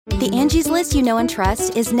The Angie's List you know and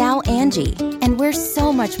trust is now Angie, and we're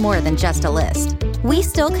so much more than just a list. We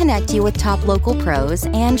still connect you with top local pros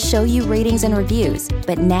and show you ratings and reviews,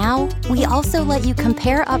 but now we also let you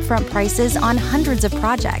compare upfront prices on hundreds of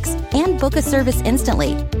projects and book a service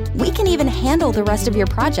instantly. We can even handle the rest of your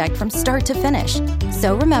project from start to finish.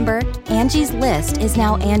 So remember, Angie's List is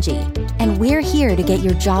now Angie, and we're here to get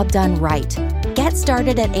your job done right. Get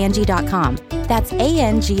started at Angie.com. That's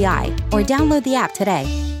ANGI, or download the app today.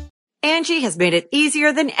 Angie has made it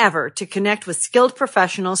easier than ever to connect with skilled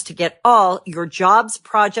professionals to get all your jobs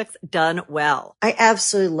projects done well. I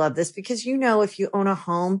absolutely love this because, if you own a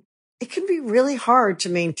home, it can be really hard to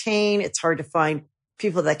maintain. It's hard to find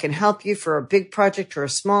people that can help you for a big project or a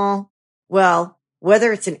small. Well,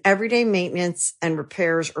 whether it's in everyday maintenance and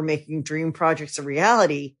repairs or making dream projects a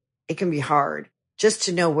reality, it can be hard just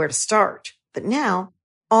to know where to start. But now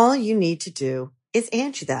all you need to do is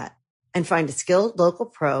Angie that and find a skilled local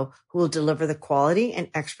pro who will deliver the quality and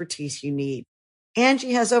expertise you need.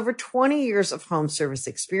 Angie has over 20 years of home service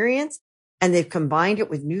experience, and they've combined it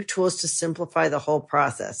with new tools to simplify the whole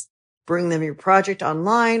process. Bring them your project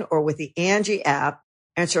online or with the Angie app,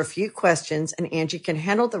 answer a few questions, and Angie can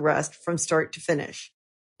handle the rest from start to finish.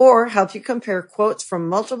 Or help you compare quotes from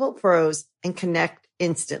multiple pros and connect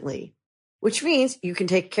instantly, which means you can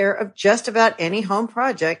take care of just about any home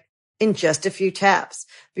project in just a few taps.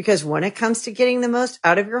 Because when it comes to getting the most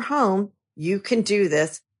out of your home, you can do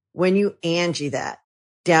this when you Angie that.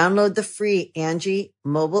 Download the free Angie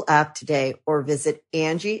mobile app today or visit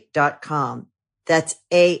Angie.com. That's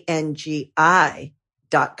ANGI.com.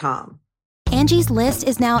 Angie's List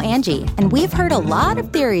is now Angie, and we've heard a lot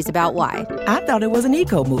of theories about why. I thought it was an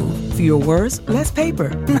eco move. Fewer words, less paper.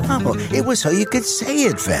 No, it was so you could say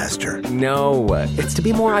it faster. No, it's to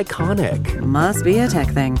be more iconic. Must be a tech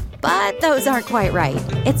thing. But those aren't quite right.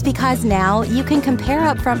 It's because now you can compare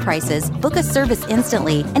upfront prices, book a service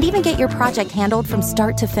instantly, and even get your project handled from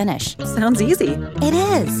start to finish. Sounds easy. It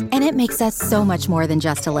is, and it makes us so much more than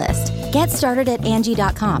just a list. Get started at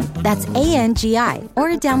Angie.com. That's ANGI, or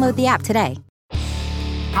download the app today.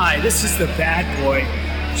 Hi, this is the bad boy,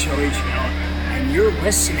 Joey Janela, and you're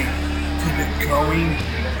listening to the Going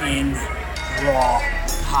in Raw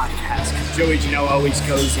podcast. Joey Janela always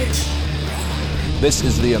goes in. This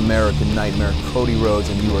is the American Nightmare, Cody Rhodes,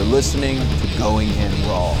 and you are listening to Going in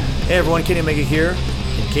Raw. Hey everyone, Kenny Omega here.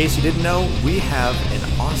 In case you didn't know, we have an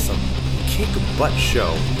awesome kick-butt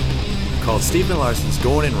show called Stephen Larson's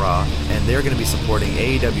Going in Raw, and they're going to be supporting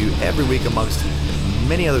AEW every week amongst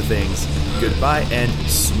many other things. Goodbye and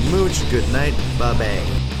smooch. Good night. Bye-bye.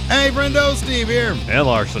 Hey, friendo, Steve here. And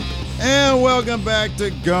Larson. And welcome back to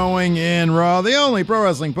Going in Raw, the only pro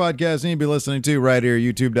wrestling podcast you need to be listening to right here,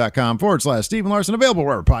 youtube.com/Stephen Larson, available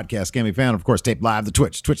wherever podcasts can be found. Of course, taped live, the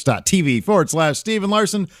twitch.tv/Stephen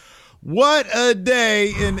Larson. What a day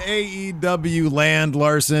in AEW land,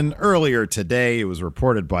 Larson. Earlier today, it was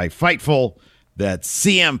reported by Fightful that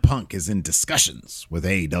CM Punk is in discussions with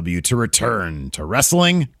AEW to return to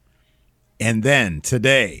wrestling. And then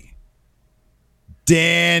today,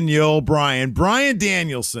 Bryan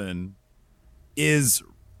Danielson is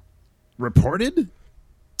reported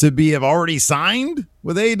to have already signed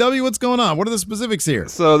with AEW. What's going on? What are the specifics here?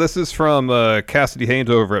 So this is from Cassidy Haynes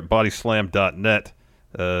over at bodyslam.net.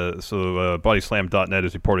 Bodyslam.net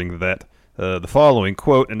is reporting that the following,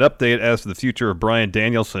 quote, an update as to the future of Bryan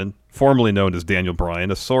Danielson, formerly known as Daniel Bryan.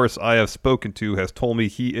 A source I have spoken to has told me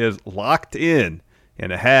he is locked in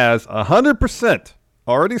and has 100%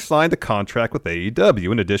 already signed a contract with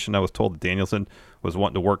AEW. In addition, I was told that Danielson was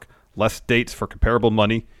wanting to work less dates for comparable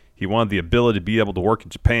money. He wanted the ability to be able to work in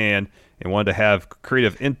Japan and wanted to have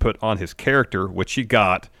creative input on his character, which he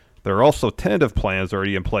got. There are also tentative plans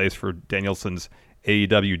already in place for Danielson's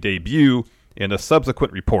AEW debut. In a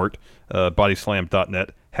subsequent report,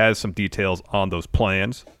 bodyslam.net has some details on those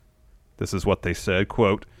plans. This is what they said,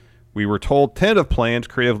 quote, we were told tentative plans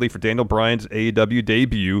creatively for Daniel Bryan's AEW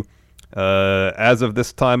debut. As of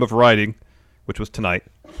this time of writing, which was tonight,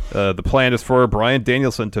 the plan is for Bryan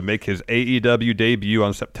Danielson to make his AEW debut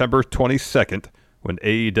on September 22nd when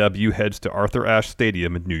AEW heads to Arthur Ashe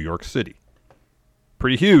Stadium in New York City.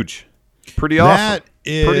 Pretty huge. Pretty awesome. That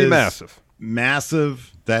is pretty massive.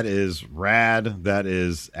 Massive. That is rad. That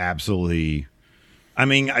is absolutely... I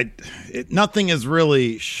mean, nothing is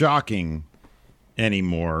really shocking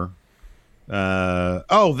anymore.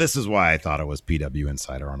 This is why I thought it was PW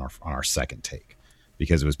Insider on our second take,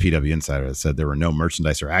 because it was PW Insider that said there were no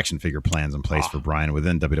merchandise or action figure plans in place for Bryan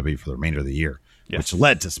within WWE for the remainder of the year, which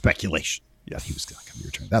led to speculation that he was going to be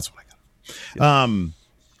returned. That's what I got.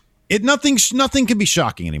 Nothing can be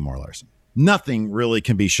shocking anymore, Larson. Nothing really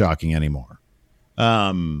can be shocking anymore.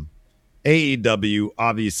 AEW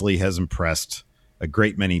obviously has impressed a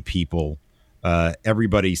great many people.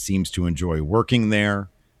 Everybody seems to enjoy working there.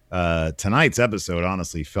 Tonight's episode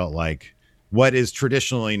honestly felt like what is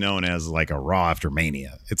traditionally known as like a Raw after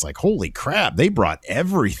Mania. It's like, holy crap, they brought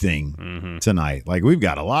everything tonight. Like, we've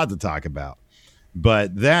got a lot to talk about.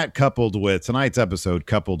 But that coupled with tonight's episode,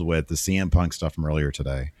 coupled with the CM Punk stuff from earlier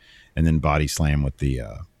today, and then Body Slam with the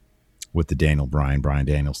Bryan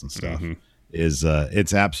Danielson stuff, is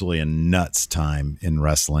it's absolutely a nuts time in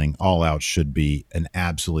wrestling. All Out should be an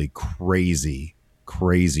absolutely crazy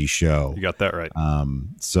show. You got that right.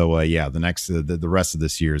 The rest of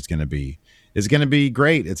this year is going to be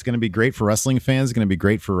great. It's going to be great for wrestling fans. It's going to be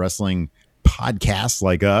great for wrestling podcasts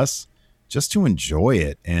like us, just to enjoy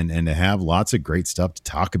it and to have lots of great stuff to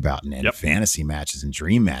talk about, and fantasy matches and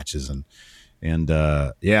dream matches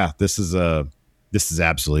this is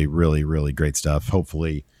absolutely really, really great stuff.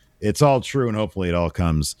 Hopefully it's all true, and hopefully it all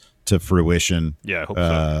comes to fruition. Yeah,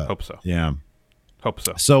 hope so. Yeah. Hope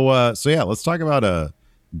so. So let's talk about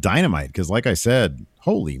Dynamite, because like I said,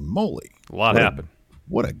 holy moly, a lot happened.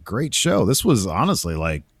 What a great show. This was honestly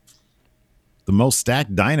like the most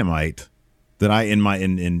stacked Dynamite that in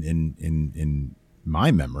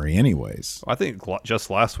my memory anyways. I think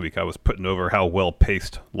just last week I was putting over how well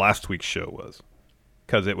paced last week's show was,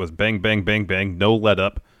 because it was bang, bang, bang, bang, no let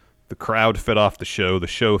up. The crowd fed off the show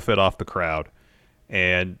fed off the crowd.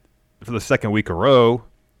 And for the second week in a row,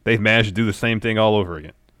 they've managed to do the same thing all over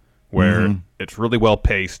again, where it's really well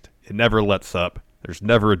paced. It never lets up. There's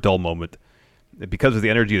never a dull moment. Because of the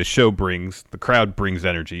energy the show brings, the crowd brings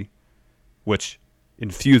energy, which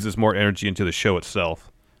infuses more energy into the show itself.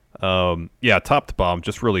 Top to bottom,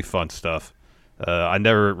 just really fun stuff. I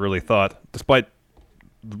never really thought, despite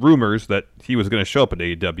rumors that he was going to show up in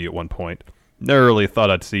AEW at one point, never really thought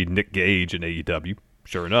I'd see Nick Gage in AEW.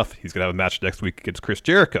 Sure enough, he's going to have a match next week against Chris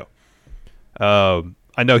Jericho.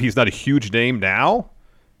 I know he's not a huge name now,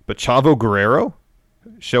 but Chavo Guerrero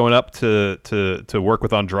showing up to work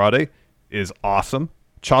with Andrade is awesome.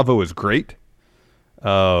 Chavo is great.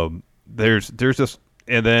 There's just,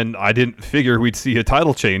 and then I didn't figure we'd see a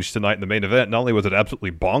title change tonight in the main event. Not only was it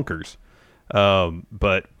absolutely bonkers,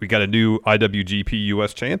 but we got a new IWGP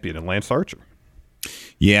US champion in Lance Archer.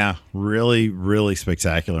 Yeah, really, really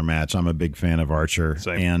spectacular match. I'm a big fan of Archer.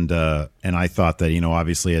 Same. And I thought that,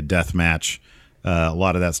 obviously a death match, a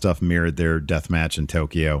lot of that stuff mirrored their death match in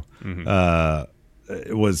Tokyo.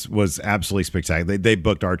 It was absolutely spectacular. They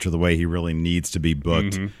booked Archer the way he really needs to be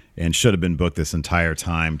booked, and should have been booked this entire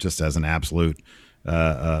time, just as an absolute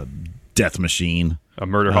death machine, a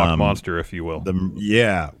murder hawk monster, if you will.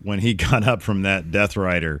 When he got up from that Death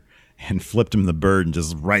Rider and flipped him the bird, and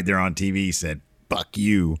just right there on TV said, "Fuck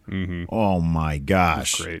you!" Oh my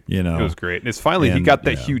gosh, it was great. It was great. And it's finally he got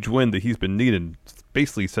that huge win that he's been needing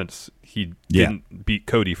basically since he didn't beat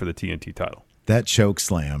Cody for the TNT title. That choke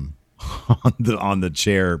slam on the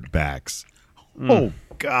chair backs. Oh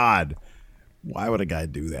God, why would a guy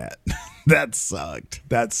do that? That sucked.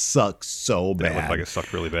 That sucked so bad. That looked like it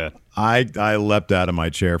sucked really bad. I leapt out of my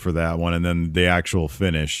chair for that one, and then the actual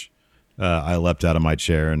finish. I leapt out of my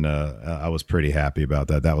chair, and I was pretty happy about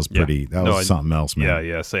that. That was pretty. That was something else, man.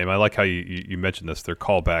 Yeah, same. I like how you mentioned this. They're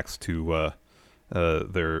callbacks to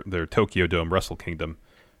their Tokyo Dome Wrestle Kingdom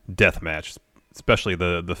death match, especially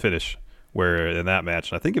the finish, where in that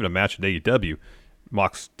match, and I think even a match in AEW,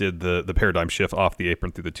 Mox did the paradigm shift off the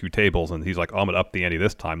apron through the two tables, and he's like, I'm going to up the ante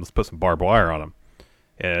this time. Let's put some barbed wire on him.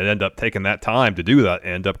 And it ended up taking that time to do that,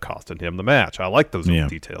 and ended up costing him the match. I like those little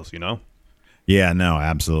details, Yeah, no,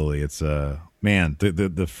 absolutely. It's man,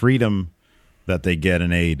 the freedom that they get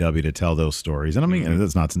in AEW to tell those stories, and I mean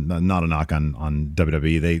that's not a knock on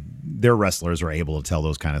WWE. Their wrestlers are able to tell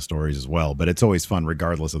those kind of stories as well. But it's always fun,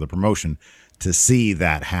 regardless of the promotion, to see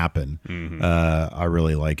that happen. I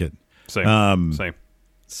really like it. Same.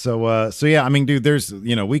 So yeah, I mean, dude, there's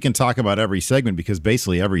we can talk about every segment because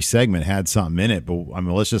basically every segment had something in it. But I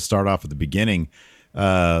mean, let's just start off at the beginning.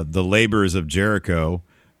 The Labors of Jericho.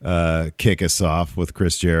 Kick us off with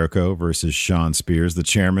Chris Jericho versus Shawn Spears, the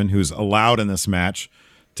chairman, who's allowed in this match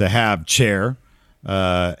to have chair.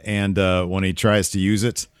 And when he tries to use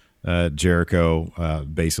it, Jericho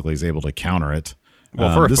basically is able to counter it.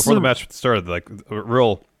 Well, first, before the match started, like a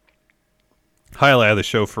real highlight of the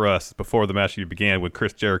show for us, before the match even began, when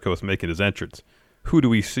Chris Jericho was making his entrance, who do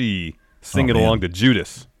we see singing along to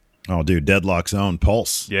Judas? Oh, dude, Deadlock's own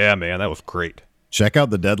Pulse. Yeah, man, that was great. Check out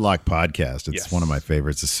the Deadlock podcast. It's one of my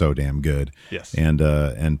favorites. It's so damn good. Yes.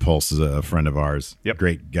 And Pulse is a friend of ours. Yep.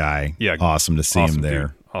 Great guy. Yeah. Awesome to see him there.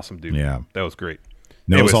 Dude. Awesome dude. Yeah. That was great.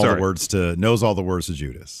 Knows all the words to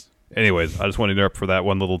Judas. Anyways, I just want to interrupt for that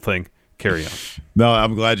one little thing. carry on. No,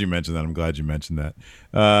 I'm glad you mentioned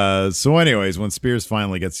that. So anyways, when Spears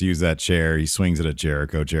finally gets to use that chair, he swings it at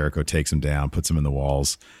Jericho. Jericho takes him down, puts him in the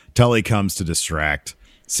walls. Tully comes to distract.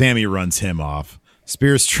 Sammy runs him off.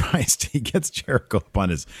 Spears he gets Jericho up on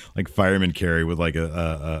his like fireman carry with like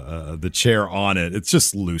the chair on it. It's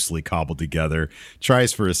just loosely cobbled together.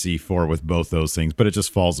 Tries for a C4 with both those things, but it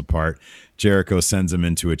just falls apart. Jericho sends him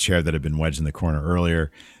into a chair that had been wedged in the corner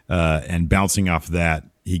earlier, and bouncing off that,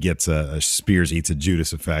 he gets a Spears eats a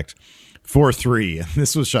Judas effect. 4-3.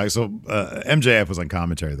 This was shocking. So MJF was on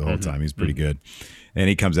commentary the whole time. He's pretty good. And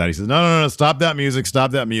he comes out. He says, no, stop that music.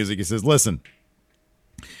 Stop that music. He says, listen,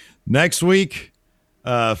 next week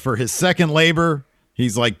for his second labor,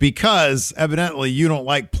 he's like, because evidently you don't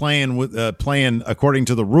like playing according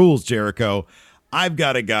to the rules, Jericho. I've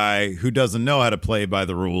got a guy who doesn't know how to play by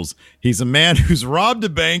the rules. He's a man who's robbed a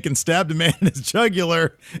bank and stabbed a man in his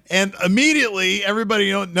jugular. And immediately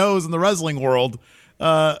everybody knows in the wrestling world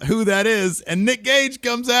who that is. And Nick Gage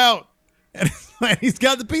comes out and he's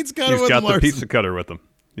got the pizza cutter with him. He's got the pizza cutter with him.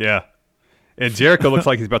 Yeah. And Jericho looks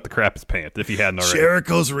like he's about to crap his pants if he hadn't already.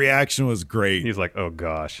 Jericho's reaction was great. He's like, oh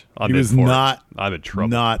gosh. I'm in trouble.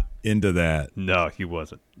 Not into that. No, he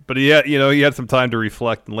wasn't. But he had some time to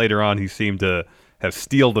reflect, and later on he seemed to have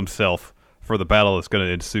steeled himself for the battle that's going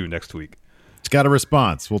to ensue next week. It's got a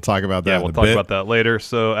response. We'll talk about that. Yeah, we'll talk about that later.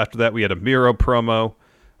 So after that, we had a Miro promo.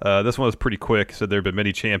 This one was pretty quick. He said there have been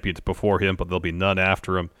many champions before him, but there'll be none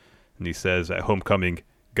after him. And he says, at Homecoming,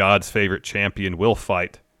 God's favorite champion will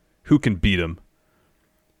fight. Who can beat him?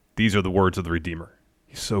 These are the words of the Redeemer.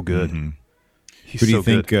 He's so good. Mm-hmm. Who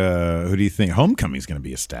do you think Homecoming's going to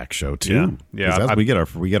be a stack show too? Yeah. We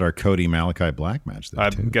get our Cody Malachi Black match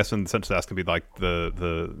there too. I'm guessing the sense that's going to be like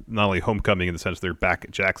the not only Homecoming in the sense they're back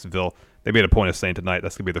at Jacksonville. They made a point of saying tonight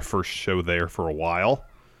that's going to be their first show there for a while.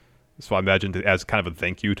 So I imagine as kind of a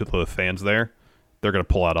thank you to the fans there, they're going to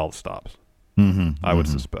pull out all the stops. I would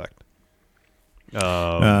suspect.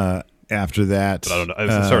 After that, but I don't know.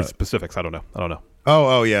 As far as specifics, I don't know.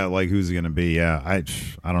 Oh yeah, like who's it going to be? Yeah,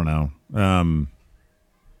 I don't know.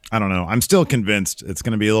 I don't know. I'm still convinced it's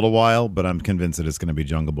going to be a little while, but I'm convinced that it's going to be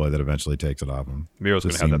Jungle Boy that eventually takes it off him. Miro's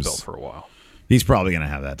going to have that belt for a while. He's probably going to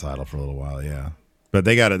have that title for a little while, yeah. But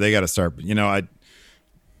they got to start.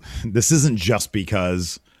 This isn't just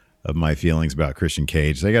because of my feelings about Christian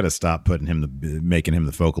Cage. They got to stop making him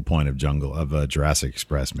the focal point of Jurassic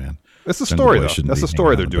Express, man. That's the story, though. That's the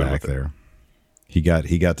story they're doing with there. He got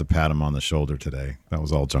to pat him on the shoulder today. That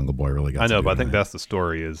was all Jungle Boy really got. I know, to do but I think that's the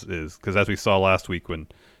story is because as we saw last week when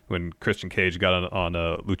Christian Cage got on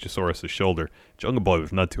Luchasaurus' shoulder, Jungle Boy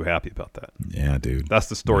was not too happy about that. Yeah, dude. That's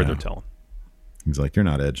the story they're telling. He's like, you're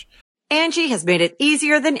not Edge. Angie has made it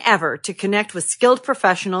easier than ever to connect with skilled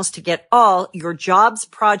professionals to get all your jobs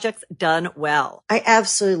projects done well. I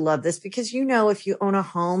absolutely love this because, if you own a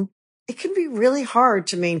home, it can be really hard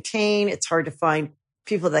to maintain. It's hard to find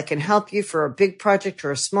people that can help you for a big project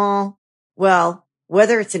or a small. Well,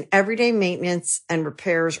 whether it's in everyday maintenance and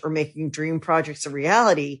repairs or making dream projects a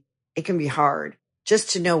reality, it can be hard just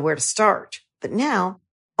to know where to start. But now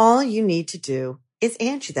all you need to do is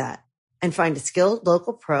Angie that and find a skilled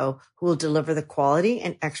local pro who will deliver the quality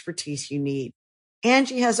and expertise you need.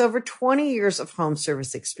 Angie has over 20 years of home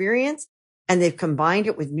service experience, and they've combined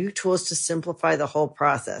it with new tools to simplify the whole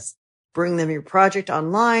process. Bring them your project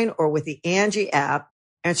online or with the Angie app.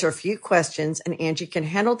 Answer a few questions and Angie can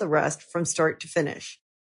handle the rest from start to finish.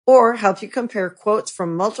 Or help you compare quotes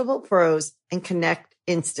from multiple pros and connect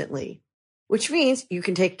instantly. Which means you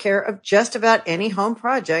can take care of just about any home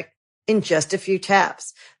project in just a few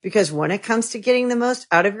taps. Because when it comes to getting the most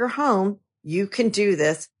out of your home, you can do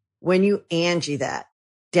this when you Angie that.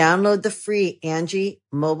 Download the free Angie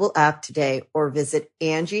mobile app today or visit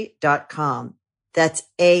Angie.com. That's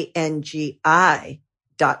ANGI.com.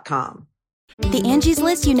 The Angie's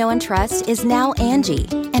List you know and trust is now Angie,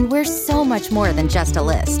 and we're so much more than just a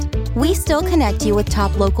list. We still connect you with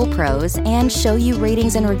top local pros and show you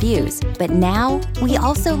ratings and reviews, but now we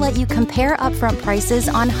also let you compare upfront prices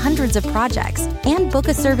on hundreds of projects and book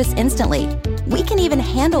a service instantly. We can even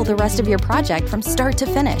handle the rest of your project from start to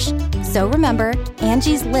finish. So remember,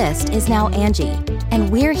 Angie's List is now Angie,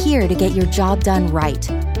 and we're here to get your job done right.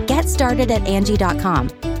 Get started at Angie.com.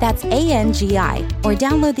 That's ANGI, or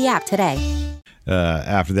download the app today.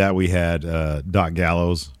 After that, we had Doc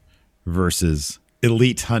Gallows versus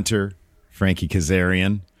Elite Hunter, Frankie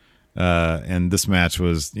Kazarian. And this match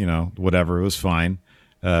was, whatever. It was fine.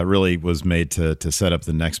 Really was made to set up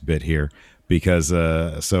the next bit here because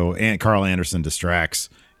Carl Anderson distracts.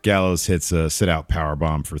 Gallows hits a sit-out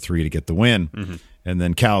powerbomb for 3 to get the win. Mm-hmm. And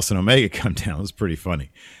then Callis and Omega come down. It was pretty funny.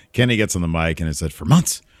 Kenny gets on the mic and it said, for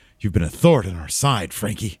months, You've been a thorn in our side,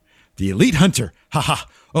 Frankie. The Elite Hunter. Ha ha.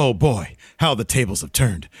 Oh boy, how the tables have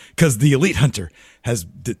turned. Because the Elite Hunter has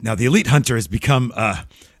become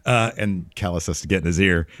and Callis has to get in his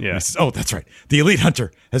ear. Yeah. Says, oh, that's right. The Elite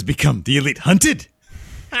Hunter has become the Elite Hunted.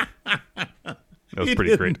 That was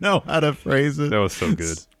pretty great. Know how to phrase it. That was so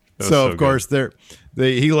good. So of course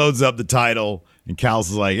he loads up the title, and Callis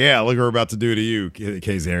is like, "Yeah, look what we're about to do to you,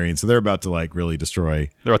 Kazarian." So they're about to like really destroy.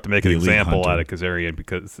 They're about to make an example out of Kazarian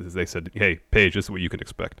because they said, "Hey, Paige, this is what you can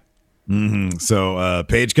expect." Mm-hmm. So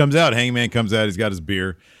Paige comes out. Hangman comes out. He's got his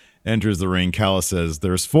beer. Enters the ring. Callis says,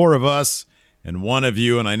 "There's 4 of us and 1 of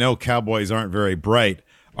you, and I know cowboys aren't very bright.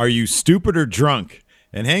 Are you stupid or drunk?"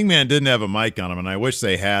 And Hangman didn't have a mic on him, and I wish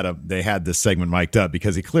they had this segment mic'd up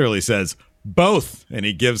because he clearly says both, and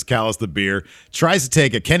he gives Callis the beer. Tries to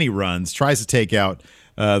take out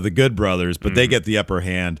the Good Brothers, but they get the upper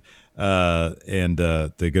hand, and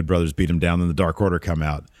the Good Brothers beat him down. Then the Dark Order come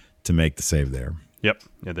out to make the save there. Yep,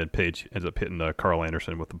 and then Paige ends up hitting Carl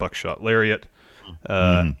Anderson with the buckshot lariat.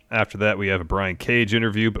 After that, we have a Brian Cage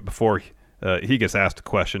interview, but before he gets asked a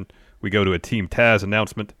question, we go to a Team Taz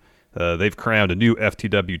announcement. They've crowned a new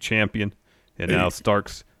FTW champion, and now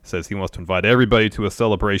Starks says he wants to invite everybody to a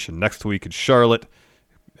celebration next week in Charlotte.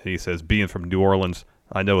 He says, being from New Orleans,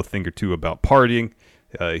 I know a thing or two about partying.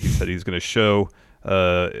 He said he's going to show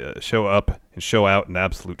up and show out in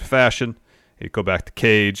absolute fashion. He'd go back to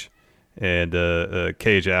Cage, and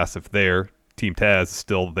Cage asks if Team Taz is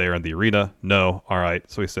still there in the arena. No. All right.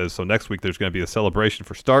 So he says, so next week there's going to be a celebration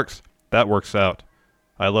for Starks. That works out.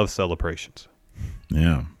 I love celebrations.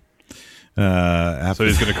 Yeah. So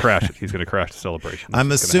he's going to crash it. He's going to crash the celebration.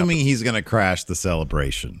 I'm assuming he's going to crash the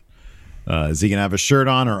celebration. Is he going to have a shirt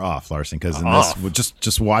on or off, Larson? Because in this,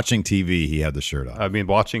 just watching TV, he had the shirt on. I mean,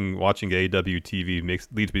 watching AEW TV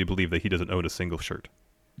leads me to believe that he doesn't own a single shirt.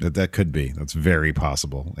 That could be. That's very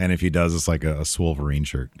possible. And if he does, it's like a Swolverine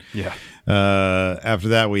shirt. Yeah. After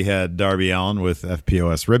that, we had Darby Allin with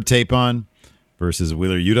FPOS rib tape on versus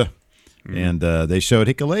Wheeler Yuta. And they showed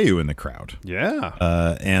Hikuleu in the crowd.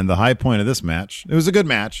 Yeah. And the high point of this match, it was a good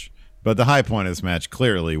match, but the high point of this match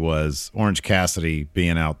clearly was Orange Cassidy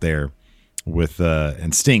being out there with,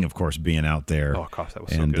 and Sting, of course, being out there. Oh, gosh, that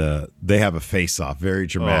was so good. And they have a face-off, very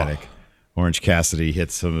dramatic. Oh. Orange Cassidy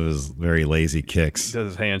hits some of his very lazy kicks. He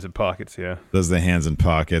does his hands in pockets, yeah. Does the hands in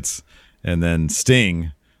pockets. And then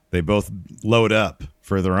Sting, they both load up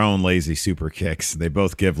for their own lazy super kicks. They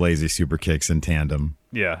both give lazy super kicks in tandem.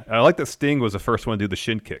 Yeah, I like that Sting was the first one to do the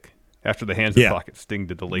shin kick. After the hands in pocket, Sting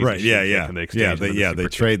did the lazy shin kick. And they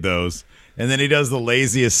trade those. And then he does the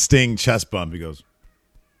laziest Sting chest bump. He goes,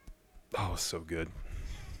 oh, so good.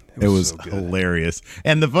 It was so hilarious.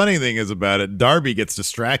 And the funny thing is about it, Darby gets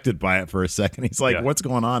distracted by it for a second. He's like, what's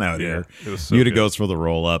going on out here? It was so Yuta good. goes for the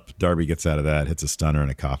roll up. Darby gets out of that, hits a stunner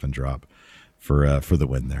and a coffin drop for the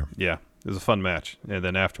win there. Yeah, it was a fun match. And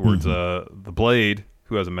then afterwards, the Blade,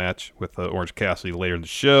 who has a match with Orange Cassidy later in the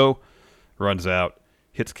show, runs out,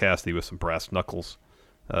 hits Cassidy with some brass knuckles.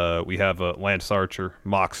 We have Lance Archer,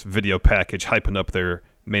 Mox video package hyping up their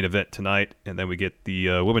main event tonight. And then we get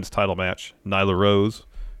the women's title match, Nyla Rose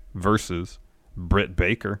versus Britt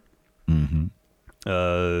Baker. This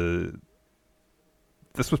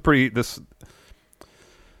was pretty.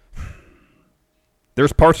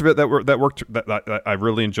 There's parts of it that worked that I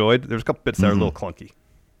really enjoyed. There's a couple bits that are a little clunky.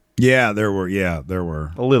 Yeah, there were. A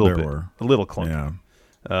little clunky.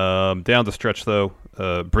 Yeah. Down the stretch though,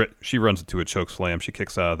 Britt, she runs into a choke slam. She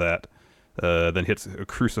kicks out of that, then hits a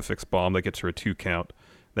crucifix bomb that gets her a 2 count.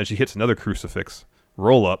 Then she hits another crucifix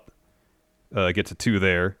roll up. Gets a 2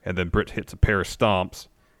 there, and then Britt hits a pair of stomps,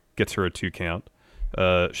 gets her a 2 count.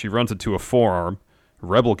 She runs into a forearm.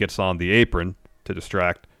 Rebel gets on the apron to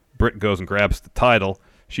distract. Britt goes and grabs the title.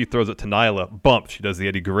 She throws it to Nyla. Bump. She does the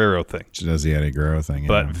Eddie Guerrero thing. Yeah.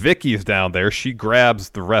 But Vicky is down there. She grabs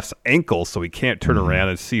the ref's ankle so he can't turn around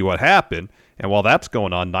and see what happened. And while that's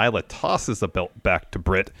going on, Nyla tosses the belt back to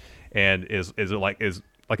Britt and is like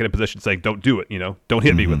in a position saying, "Don't do it. Don't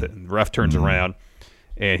hit me with it." And the ref turns around.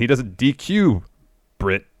 And he doesn't DQ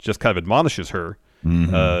Britt, just kind of admonishes her.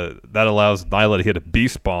 That allows Nyla to hit a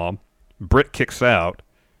beast bomb. Britt kicks out.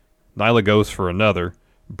 Nyla goes for another.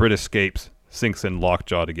 Britt escapes, sinks in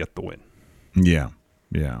lockjaw to get the win. Yeah.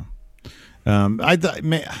 I'm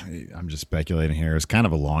just speculating here. It's kind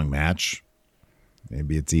of a long match.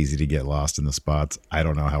 Maybe it's easy to get lost in the spots. I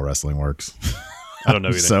don't know how wrestling works. I don't know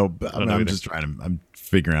either. I'm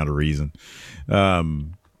figuring out a reason.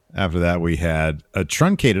 After that, we had a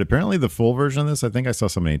truncated. Apparently, the full version of this. I think I saw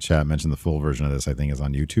somebody in chat mention the full version of this. I think is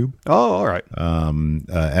on YouTube. Oh, all right.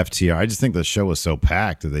 FTR. I just think the show was so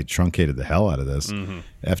packed that they truncated the hell out of this.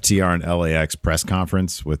 FTR and LAX press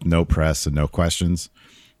conference with no press and no questions.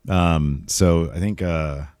 So I think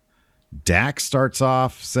Dax starts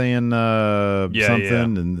off saying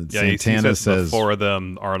something, and Santana he says the four of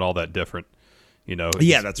them aren't all that different. You know.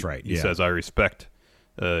 Yeah, that's right. He says, "I respect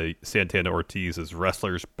Santana Ortiz as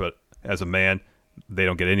wrestlers, but as a man, they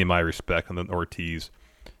don't get any of my respect." And then Ortiz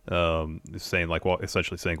is saying, like, well,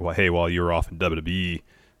 essentially saying, well, hey, while you were off in WWE,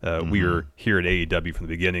 we were here at AEW from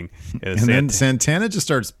the beginning. And then Santana just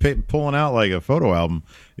starts pulling out like a photo album.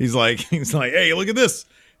 He's like, hey, look at this.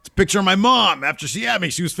 It's a picture of my mom after she had me.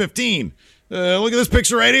 She was 15. Look at this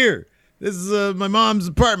picture right here. This is my mom's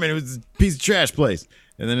apartment. It was a piece of trash place.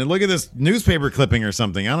 And then look at this newspaper clipping or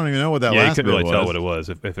something. I don't even know what that last bit was. Yeah, you couldn't really tell what it was.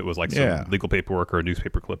 If it was like some legal paperwork or a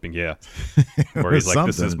newspaper clipping, yeah. Where he's like, something.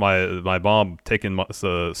 This is my mom taking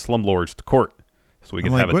slumlords to court so we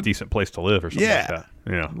can have a decent place to live or something like that.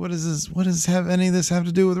 Yeah. What does this? What does any of this have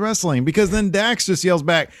to do with wrestling? Because then Dax just yells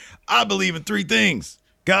back, I believe in three things: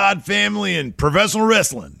 God, family, and professional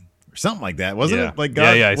wrestling. Or something like that, wasn't it? Like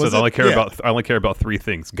God, He says, I only care about three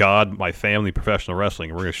things: God, my family, professional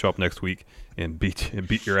wrestling. And we're gonna show up next week and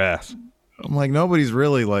beat your ass. I'm like, nobody's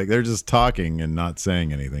really like, they're just talking and not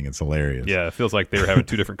saying anything. It's hilarious. Yeah, it feels like they were having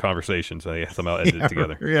two different conversations and they somehow edited it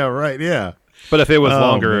together. Yeah, right. Yeah. But if it was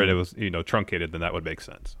longer and it was truncated, then that would make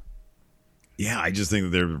sense. Yeah, I just think that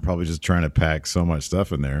they're probably just trying to pack so much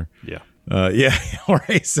stuff in there. Yeah.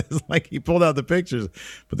 Jorge says like he pulled out the pictures,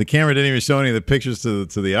 but the camera didn't even show any of the pictures to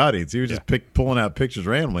the audience. He was just pulling out pictures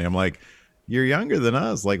randomly. I'm like, you're younger than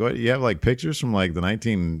us. Like, what? You have like pictures from like the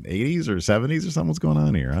 1980s or 70s or something? What's going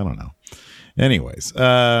on here? I don't know. Anyways,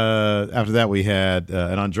 after that we had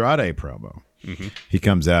an Andrade promo. He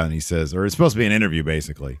comes out and he says, or it's supposed to be an interview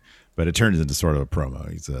basically, but it turns into sort of a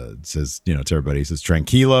promo. He says, to everybody, he says,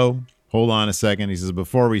 tranquilo, hold on a second. He says,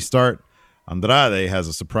 before we start, Andrade has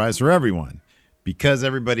a surprise for everyone. Because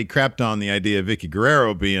everybody crapped on the idea of Vicky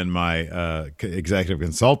Guerrero being my executive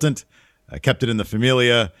consultant, I kept it in the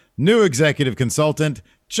familia. New executive consultant,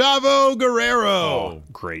 Chavo Guerrero. Oh,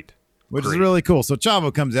 great. Which is really cool. So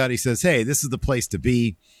Chavo comes out. He says, hey, this is the place to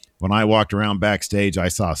be. When I walked around backstage, I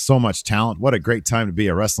saw so much talent. What a great time to be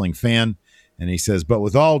a wrestling fan. And he says, but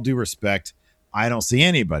with all due respect, I don't see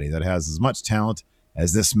anybody that has as much talent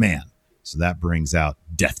as this man. So that brings out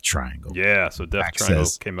Death Triangle. Yeah, so Death Triangle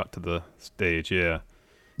came out to the stage, yeah.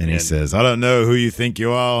 And he says, I don't know who you think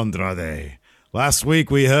you are, Andrade. Last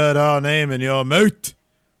week we heard our name in your mouth.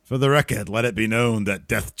 For the record, let it be known that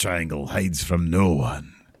Death Triangle hides from no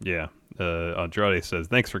one. Yeah, Andrade says,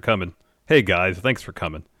 thanks for coming. Hey, guys, thanks for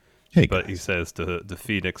coming. Hey, but he says to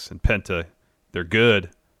Phoenix and Penta, they're good,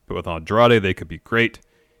 but with Andrade, they could be great.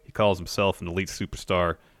 He calls himself an elite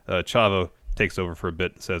superstar. Chavo takes over for a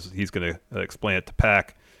bit, says he's going to explain it to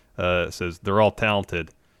Pac. Says they're all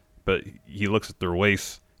talented, but he looks at their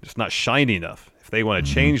waists. It's not shiny enough. If they want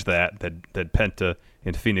to change that, then Penta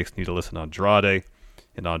and Phoenix need to listen to Andrade.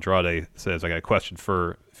 And Andrade says, I got a question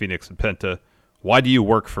for Phoenix and Penta. Why do you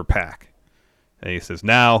work for Pac? And he says,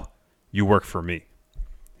 now you work for me.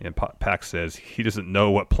 And Pac says he doesn't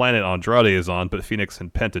know what planet Andrade is on, but Phoenix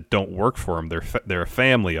and Penta don't work for him. They're a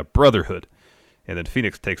family, a brotherhood. And then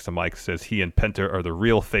Phoenix takes the mic, says he and Penta are the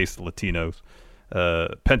real face Latinos.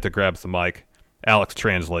 Penta grabs the mic. Alex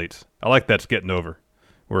translates. I like that's getting over.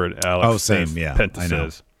 Where Alex says, Penta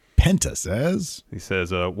says. Penta says? He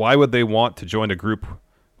says, why would they want to join a group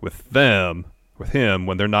with him,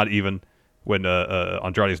 when they're not even, when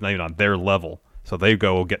Andrade's not even on their level? So they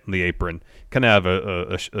go get in the apron, kind of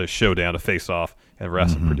have a showdown, a face-off, and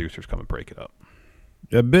wrestling producers come and break it up.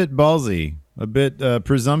 A bit ballsy, a bit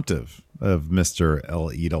presumptive of Mr. El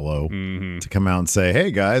Idolo to come out and say,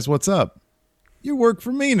 hey, guys, what's up? You work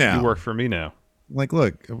for me now. You work for me now. Like,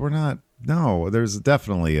 look, we're not. No, there's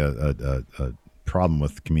definitely a problem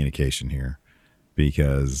with communication here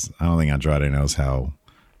because I don't think Andrade knows how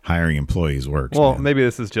hiring employees works. Well, maybe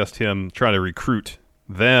this is just him trying to recruit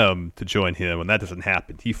them to join him. When that doesn't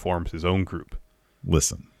happen, he forms his own group.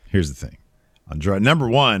 Listen, here's the thing. Andrade, number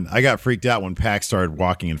one, I got freaked out when Pac started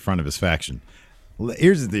walking in front of his faction.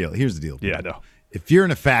 Here's the deal. Yeah, I know. If you're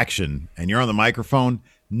in a faction and you're on the microphone,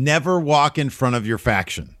 never walk in front of your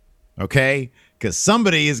faction, okay? Because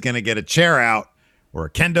somebody is going to get a chair out or a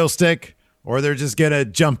kendo stick, or they're just going to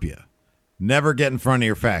jump you. Never get in front of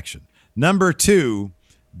your faction. Number two,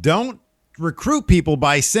 don't recruit people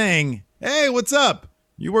by saying, hey, what's up?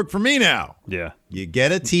 You work for me now. Yeah. You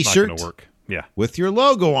get a T-shirt not gonna work. Yeah. with your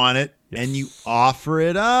logo on it, Yes. and you offer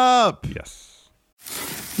it up. Yes.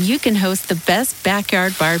 you can host the best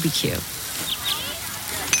backyard barbecue.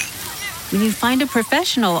 When you find a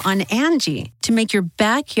professional on Angie to make your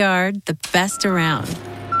backyard the best around.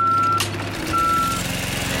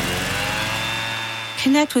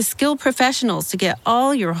 Connect with skilled professionals to get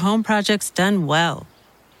all your home projects done well.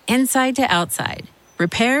 Inside to outside,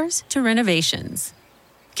 repairs to renovations.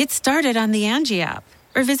 Get started on the Angie app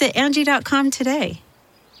or visit Angie.com today.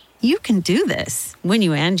 You can do this when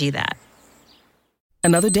you Angie that.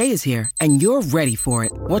 Another day is here, and you're ready for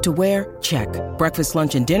it. What to wear? Check. Breakfast,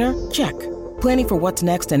 lunch, and dinner? Check. Planning for what's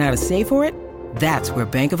next and how to save for it? That's where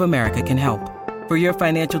Bank of America can help. For your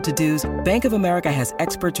financial to-dos, Bank of America has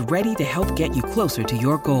experts ready to help get you closer to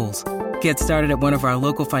your goals. Get started at one of our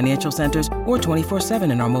local financial centers or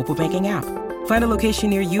 24/7 in our mobile banking app. Find a location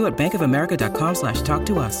near you at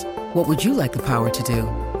bankofamerica.com/talktous. What would you like the power to do?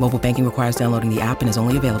 Mobile banking requires downloading the app and is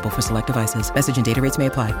only available for select devices. Message and data rates may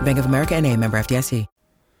apply. Bank of America NA, member FDIC.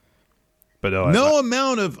 But no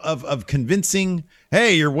amount of convincing,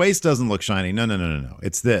 hey, your waist doesn't look shiny. No.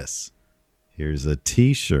 It's this. Here's a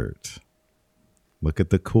T-shirt. Look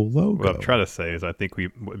at the cool logo. What I'm trying to say is I think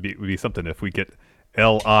would be something if we get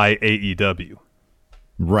LIAEW.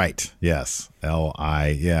 Right. Yes.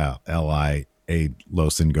 LIA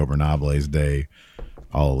Los Ingobernables de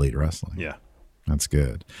All Elite Wrestling. Yeah. That's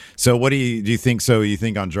good. So what do you think? So you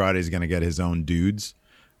think Andrade is going to get his own dudes?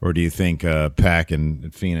 Or do you think Pac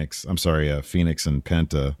and Phoenix? I'm sorry, Phoenix and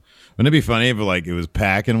Penta. Wouldn't it be funny if it was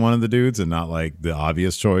Pac and one of the dudes, and not like the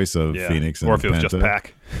obvious choice of Phoenix and Penta? Or if it was just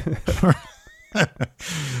Pac.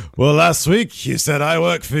 Well, last week you said I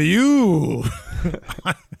work for you.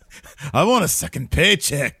 I want a second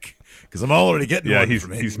paycheck because I'm already getting one. Yeah,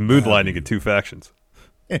 he's moonlighting in two factions.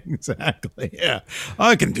 Exactly. Yeah,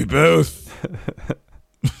 I can do both.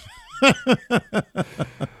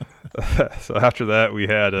 So after that, we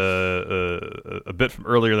had a bit from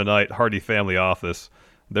earlier in the night. Hardy Family Office.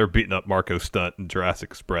 They're beating up Marco Stunt and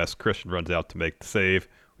Jurassic Express. Christian runs out to make the save.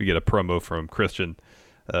 We get a promo from Christian.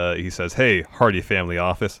 He says, "Hey, Hardy Family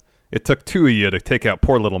Office, it took two of you to take out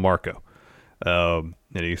poor little Marco." And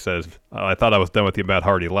he says, "I thought I was done with you, Matt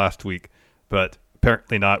Hardy, last week, but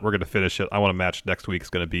apparently not. We're going to finish it. I want a match next week. It's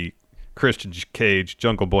going to be Christian Cage,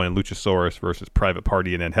 Jungle Boy, and Luchasaurus versus Private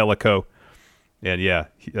Party and Angelico." And yeah,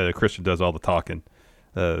 Christian does all the talking.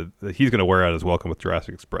 He's going to wear out his welcome with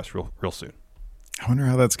Jurassic Express real soon. I wonder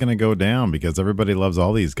how that's going to go down because everybody loves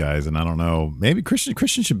all these guys, and I don't know. Maybe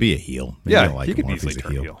Christian should be a heel. Maybe he could easily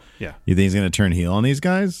turn heel. Yeah, you think he's going to turn heel on these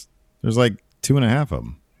guys? There's like 2.5 of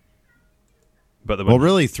them. But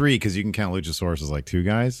really 3 because you can count Luchasaurus as like 2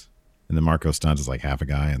 guys, and then Marco Stunt is like half a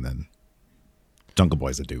guy, and then Jungle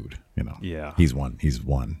Boy's a dude. Yeah, he's one.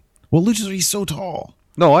 Well, Luchasaurus, he's so tall.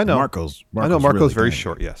 No, I know. Marco's Marco's very really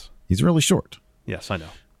short. Yes, he's really short. Yes, I know.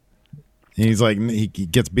 And he's like he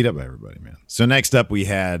gets beat up by everybody, man. So next up we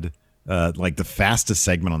had like the fastest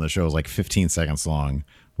segment on the show was like 15 seconds long,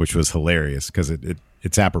 which was hilarious because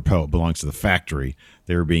it's apropos. It belongs to the factory.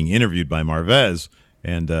 They were being interviewed by Marvez,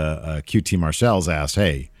 and QT Marshall's asked,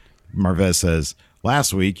 "Hey," Marvez says,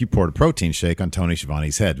 "Last week you poured a protein shake on Tony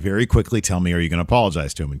Schiavone's head. Very quickly, tell me, are you going to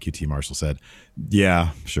apologize to him?" And QT Marshall said, "Yeah,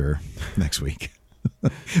 sure, next week."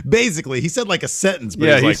 Basically, he said like a sentence.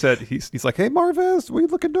 But he's like, "Hey, Marvez, what are you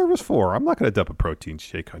looking nervous for? I'm not going to dump a protein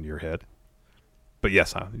shake on your head." But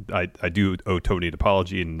yes, I do owe Tony an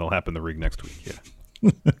apology, and it'll happen in the ring next week.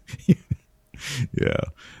 Yeah.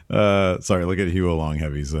 Yeah. Sorry, look at Hugh Long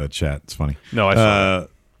Heavy's chat. It's funny. No, I saw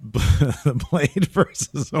Blade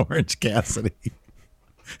versus Orange Cassidy.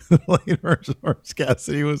 Blade versus Orange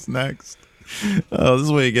Cassidy was next. Oh, this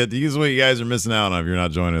is what you get. This is what you guys are missing out on if you're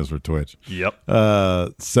not joining us for Twitch. Yep.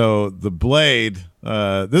 So the Blade,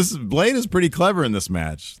 Blade is pretty clever in this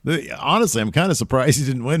match. Honestly, I'm kind of surprised he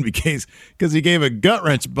didn't win because he gave a gut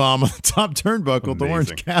wrench bomb on the top turnbuckle to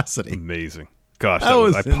Orange Cassidy. Amazing. Gosh, that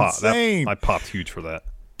was insane. I popped huge for that.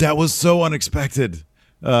 That was so unexpected.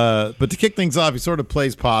 But to kick things off, he sort of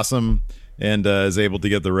plays possum and is able to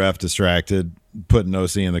get the ref distracted, putting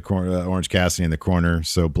OC in the corner, Orange Cassidy in the corner.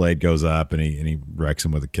 So Blade goes up and he wrecks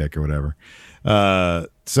him with a kick or whatever.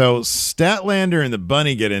 So Statlander and the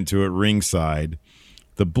Bunny get into it ringside.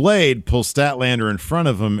 The Blade pulls Statlander in front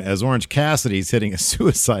of him as Orange Cassidy's hitting a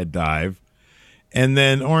suicide dive. And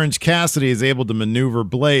then Orange Cassidy is able to maneuver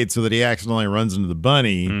Blade so that he accidentally runs into the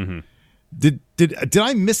Bunny. Mm-hmm. Did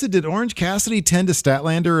I miss it? Did Orange Cassidy tend to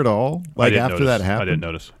Statlander at all? Like after that happened? I didn't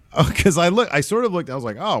notice. Because I sort of looked. I was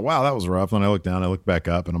like, oh wow, that was rough. And I looked down. I looked back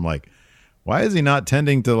up, and I'm like, why is he not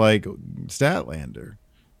tending to like Statlander?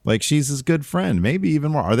 Like she's his good friend, maybe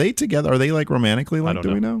even more. Are they together? Are they like romantically linked?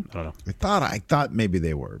 Do we know? I don't know. I thought maybe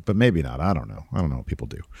they were, but maybe not. I don't know. I don't know what people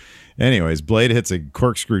do. Anyways, Blade hits a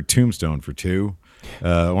corkscrew tombstone for 2.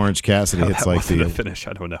 Orange Cassidy hits like the finish.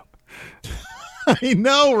 I don't know. I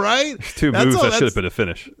know, right? There's 2 moves that should have been a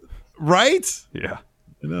finish. Right? Yeah.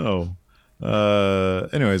 I know.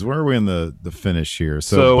 Anyways, where are we in the finish here?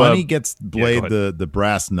 So Bunny gets Blade the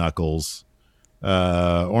brass knuckles.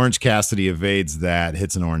 Orange Cassidy evades that,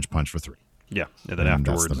 hits an orange punch for 3. Yeah, and then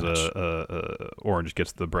afterwards, Orange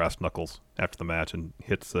gets the brass knuckles after the match and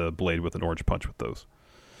hits Blade with an orange punch with those.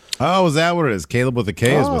 Oh, is that what it is? Caleb with a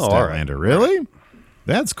K is with Statlander. Right. Really?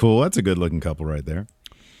 That's cool. That's a good-looking couple right there.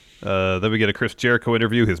 Then we get a Chris Jericho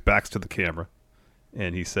interview. His back's to the camera.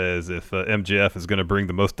 And he says if MJF is going to bring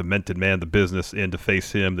the most demented man in the business in to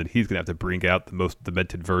face him, then he's going to have to bring out the most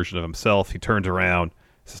demented version of himself. He turns around,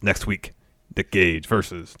 says, next week, Nick Gage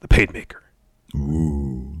versus the Painmaker.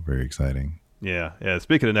 Ooh, very exciting. Yeah.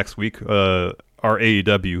 Speaking of next week, our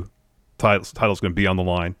AEW title's going to be on the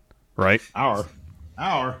line, right? Our?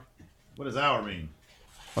 What does our mean?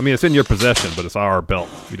 I mean, it's in your possession, but it's our belt.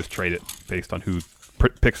 We just trade it based on who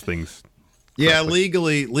picks things. Yeah,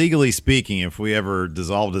 legally speaking, if we ever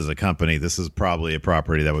dissolved as a company, this is probably a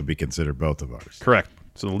property that would be considered both of ours. Correct.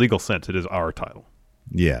 So in the legal sense, it is our title.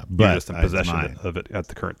 Yeah, but you're just in possession of it at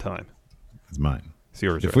the current time. It's mine. It's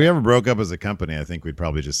yours. If we ever broke up as a company, I think we'd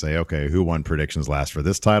probably just say, okay, who won predictions last for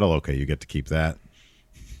this title? Okay, you get to keep that.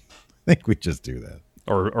 I think we'd just do that.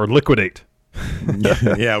 Or liquidate.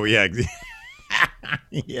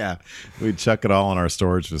 Yeah, we'd chuck it all in our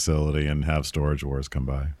storage facility and have Storage Wars come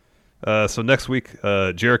by. So next week,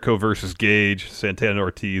 Jericho versus Gage, Santana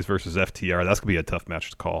Ortiz versus FTR. That's gonna be a tough match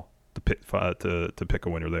to call to pick a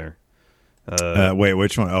winner there. Wait,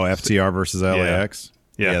 which one? Oh, FTR versus LAX.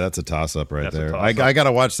 Yeah, that's a toss up right there. I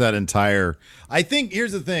gotta watch that entire. I think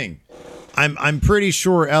here's the thing. I'm pretty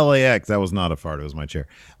sure LAX. That was not a fart. It was my chair.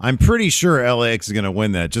 I'm pretty sure LAX is gonna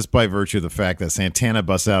win that just by virtue of the fact that Santana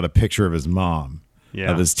busts out a picture of his mom,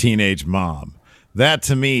 of his teenage mom. That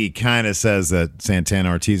to me kind of says that Santana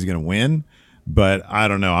Ortiz is going to win, but I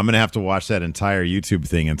don't know. I'm going to have to watch that entire YouTube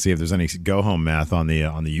thing and see if there's any go home math on the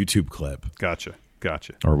YouTube clip. Gotcha.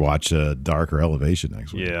 Or watch Dark or Elevation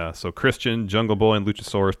next week. Yeah. So Christian, Jungle Boy, and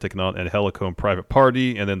Luchasaurus taking on Angelico and Private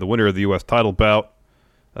Party, and then the winner of the U.S. title bout,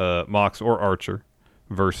 Mox or Archer,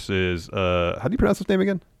 versus how do you pronounce his name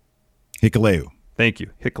again? Hikuleu. Thank you,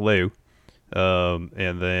 Hikuleu.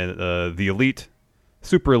 And then the Elite,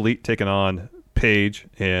 Super Elite, taking on Page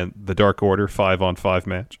and the Dark Order 5-on-5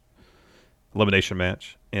 match, elimination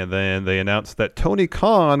match. And then they announced that Tony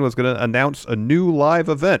Khan was going to announce a new live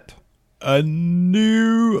event. A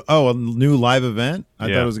new live event? I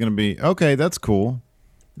thought it was going to be, okay, that's cool.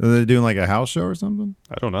 Are they doing like a house show or something?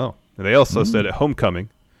 I don't know. And they also said at Homecoming,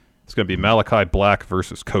 it's going to be Malachi Black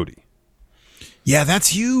versus Cody. Yeah, that's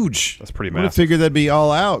huge. That's pretty massive. I would have figured that'd be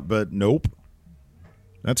all out, but nope.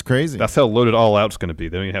 That's crazy. That's how loaded All Out's going to be.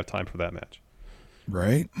 They don't even have time for that match.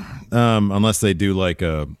 Right. Unless they do like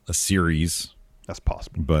a series. That's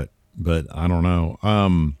possible. But I don't know.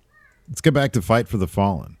 Let's get back to Fight for the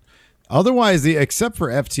Fallen. Otherwise, except for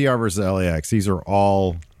FTR versus LAX, these are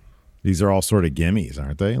all sort of gimmies,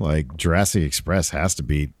 aren't they? Like Jurassic Express has to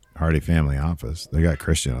beat Hardy Family Office. They got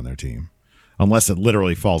Christian on their team. Unless it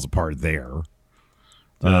literally falls apart there.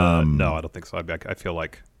 No, I don't think so. I feel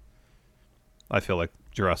like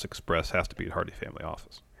Jurassic Express has to beat Hardy Family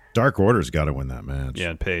Office. Dark Order's got to win that match. Yeah,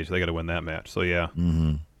 and Page, they got to win that match. So, yeah.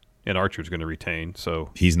 Mm-hmm. And Archer's going to retain. So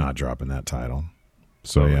he's not dropping that title.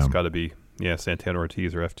 So it's got to be, Santana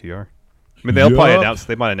Ortiz or FTR. I mean, they might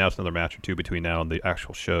announce another match or two between now and the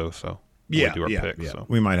actual show. So we do our picks. So.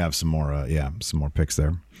 We might have some more picks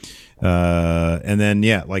there. And then,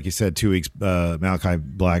 like you said, 2 weeks, Malachi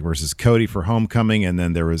Black versus Cody for Homecoming. And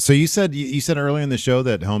then there was, so you said earlier in the show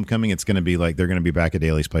that Homecoming, it's going to be like, they're going to be back at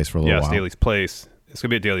Daly's Place for a little while. Yeah, it's Daly's Place. It's going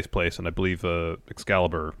to be at Daly's Place. And I believe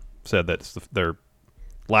Excalibur said that it's their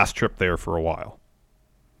last trip there for a while.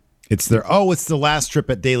 It's the last trip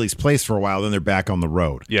at Daly's Place for a while. Then they're back on the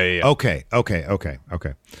road. Yeah. Okay.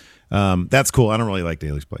 That's cool. I don't really like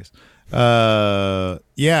Daly's Place. And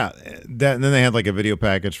then they had like a video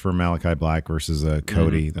package for Malachi Black versus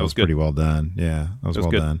Cody. That was pretty well done. Yeah, that was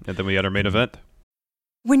well done. And then we had our main event.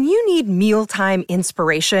 When you need mealtime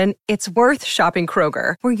inspiration, it's worth shopping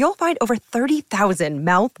Kroger, where you'll find over 30,000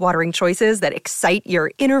 mouth-watering choices that excite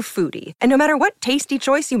your inner foodie. And no matter what tasty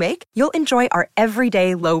choice you make, you'll enjoy our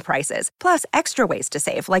everyday low prices, plus extra ways to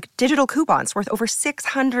save, like digital coupons worth over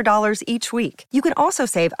 $600 each week. You can also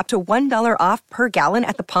save up to $1 off per gallon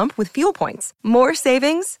at the pump with fuel points. More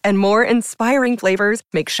savings and more inspiring flavors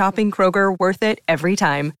make shopping Kroger worth it every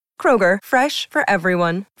time. Kroger, fresh for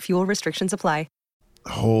everyone. Fuel restrictions apply.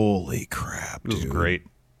 Holy crap, dude. This was great.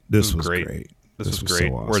 This was great. This was great.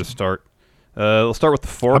 So awesome. Where to start? We'll start with the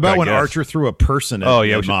fork. How about I when guess. Archer threw a person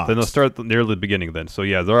at Mox? Then they'll start near the beginning then. So,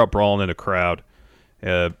 yeah, they're out brawling in a crowd.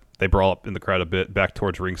 They brawl up in the crowd a bit, back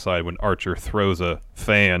towards ringside when Archer throws a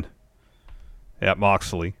fan at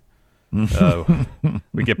Moxley.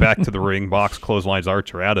 We get back to the ring. Mox clotheslines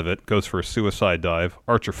Archer out of it, goes for a suicide dive.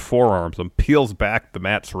 Archer forearms him, peels back the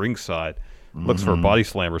mat's ringside, looks for a body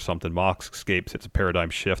slam or something. Mox escapes, hits a paradigm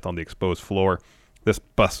shift on the exposed floor. This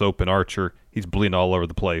busts open Archer. He's bleeding all over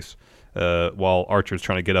the place. While Archer's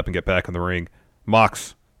trying to get up and get back in the ring,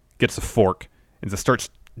 Mox gets a fork and just starts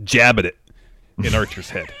jabbing it in Archer's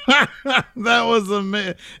head. That was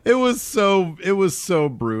amazing. It was so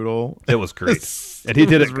brutal. It was great. And he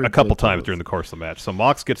did it a couple times during the course of the match. So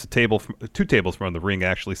Mox gets two tables from the ring,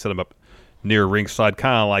 actually set him up near ringside,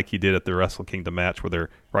 kind of like he did at the Wrestle Kingdom match where they're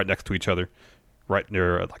right next to each other, right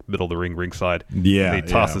near like middle of the ring, ringside. Yeah. And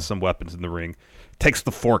he tosses some weapons in the ring, takes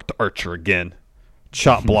the fork to Archer again,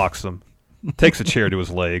 chop blocks him, takes a chair to his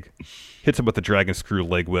leg, hits him with the dragon screw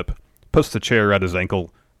leg whip, puts the chair at his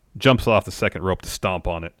ankle, jumps off the second rope to stomp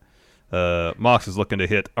on it. Mox is looking to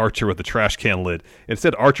hit Archer with the trash can lid.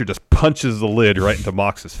 Instead, Archer just punches the lid right into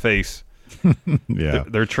Mox's face. Yeah.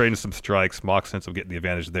 They're trading some strikes. Mox ends up getting the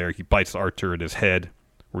advantage there. He bites Archer in his head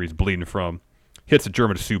where he's bleeding from. Hits a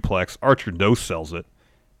German suplex. Archer no-sells it.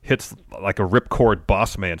 Hits like a ripcord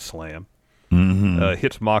boss man slam.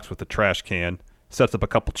 Hits Mox with the trash can. Sets up a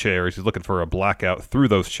couple chairs. He's looking for a blackout through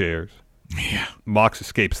those chairs. Yeah. Mox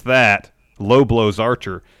escapes that. Low blows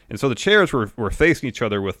Archer. And so the chairs were facing each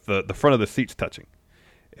other with the front of the seats touching.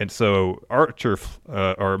 And so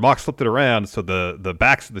Mox flipped it around so the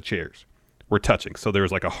backs of the chairs were touching. So there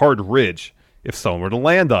was like a hard ridge if someone were to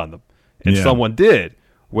land on them. And someone did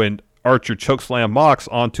when Archer chokeslammed Mox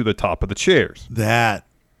onto the top of the chairs. That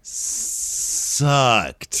sucked.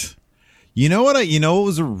 You know what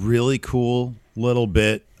was a really cool little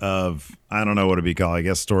bit of, I don't know what it'd be called, I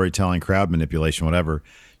guess storytelling, crowd manipulation, whatever.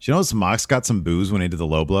 You notice Mox got some booze when he did the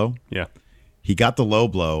low blow? Yeah. He got the low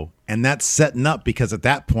blow, and that's setting up because at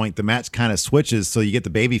that point the match kind of switches, so you get the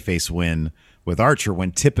babyface win with Archer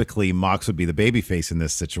when typically Mox would be the babyface in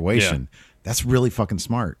this situation. Yeah. That's really fucking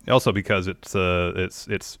smart. Also because it's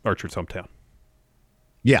Archer's hometown.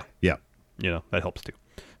 Yeah. That helps too.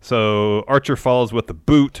 So Archer follows with the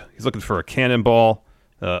boot. He's looking for a cannonball.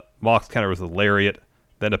 Mox counters with a lariat,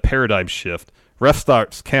 then a paradigm shift. Ref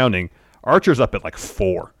starts counting. Archer's up at like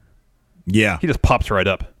 4. Yeah. He just pops right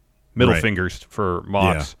up. Middle fingers for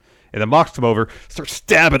Mox. Yeah. And then Mox comes over, starts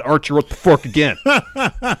stabbing Archer with the fork again.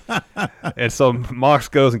 And so Mox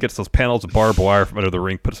goes and gets those panels of barbed wire from under the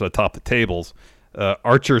ring, puts it on top of the tables.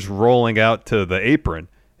 Archer's rolling out to the apron,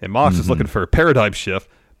 and Mox is looking for a paradigm shift,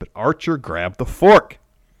 but Archer grabbed the fork.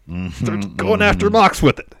 Starts going after Mox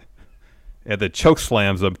with it. And then choke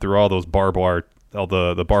slams him through all those barbed wire, all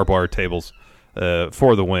the barbed wire tables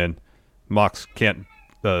for the win. Mox can't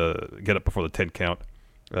get up before the 10 count.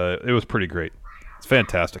 It was pretty great. It's a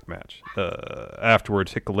fantastic match.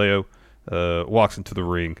 Afterwards, Hikuleo walks into the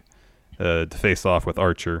ring to face off with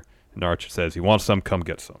Archer, and Archer says, "You want some? Come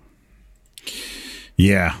get some."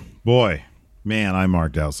 Yeah. Boy, man, I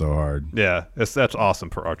marked out so hard. Yeah, that's awesome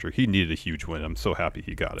for Archer. He needed a huge win. I'm so happy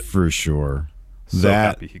he got it. For sure.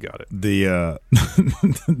 Happy he got it. The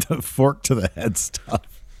the fork to the head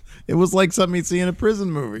stuff. It was like something you'd see in a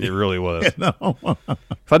prison movie. It really was. You know?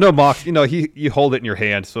 If I know Mox, you hold it in your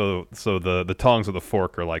hand, so the tongs of the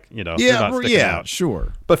fork are like, they're not sticking out.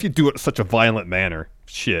 Sure. But if you do it in such a violent manner,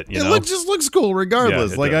 it just looks cool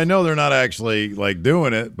regardless. Yeah, I know they're not actually like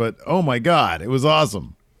doing it, but oh my god, it was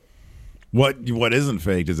awesome. What isn't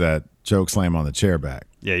faked is that choke slam on the chair back.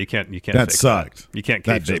 Yeah, you can't. That sucked. You can't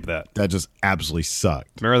kayfabe that. That just absolutely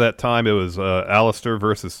sucked. Remember that time it was Alistair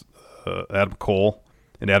versus Adam Cole.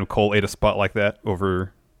 And Adam Cole ate a spot like that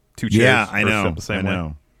over 2 chairs. Yeah, I know.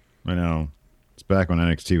 I know. It's back when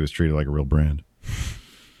NXT was treated like a real brand.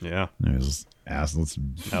 Yeah. It was assless.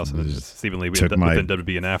 Seemingly within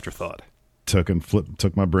WWE an afterthought. Took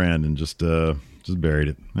my brand and just buried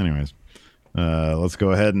it. Anyways, Let's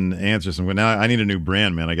go ahead and answer some. Now I need a new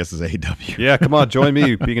brand, man. I guess it's AEW. Yeah, come on, join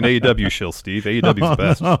me being an AEW shill, Steve. AEW's the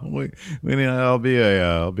best. No, we need. I'll be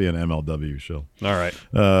an MLW shill. All right.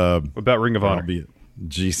 What about Ring of Honor? I'll be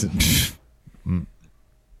Jason.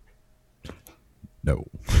 No.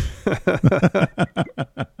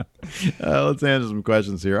 Let's answer some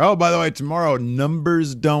questions here. Oh, by the way, tomorrow,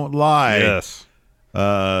 Numbers Don't Lie. Yes.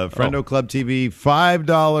 Friendo Club TV,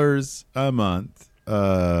 $5 a month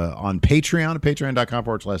on Patreon,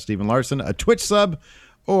 patreon.com/Stephen Larson. A Twitch sub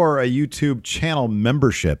or a YouTube channel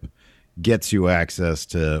membership gets you access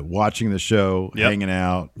to watching the show, hanging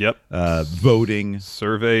out, voting.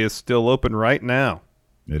 Survey is still open right now.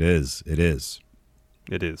 It is.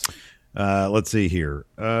 Let's see here.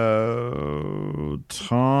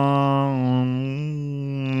 Tom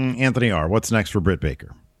Anthony R. What's next for Britt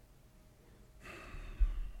Baker?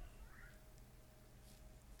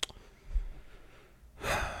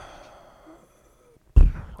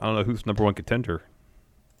 I don't know who's number one contender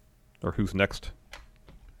or who's next.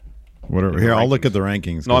 Whatever. Here, I'll look at the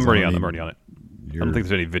rankings. No, I'm already on it. I don't think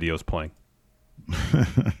there's any videos playing.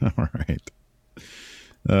 All right.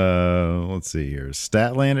 Let's see here.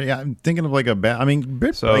 Statlander. Yeah, I'm thinking of like a bad. I mean,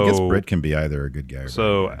 Britt, I guess Britt can be either a good guy or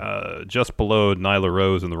so. bad guy. Just below Nyla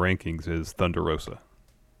Rose in the rankings is Thunder Rosa.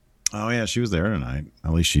 Oh yeah, she was there tonight.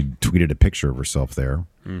 At least she tweeted a picture of herself there.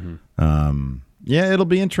 Mm-hmm. Yeah, it'll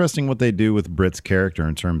be interesting what they do with Britt's character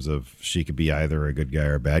in terms of she could be either a good guy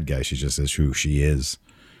or a bad guy. She just is who she is.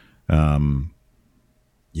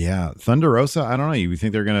 Yeah, Thunder Rosa. I don't know. You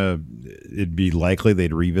think it'd be likely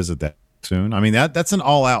they'd revisit that soon? I mean, that's an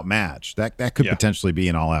all-out match. That could potentially be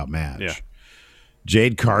an all-out match. Yeah.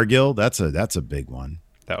 Jade Cargill. That's a big one.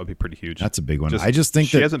 That would be pretty huge. That's a big one. I just think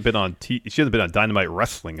she hasn't been on Dynamite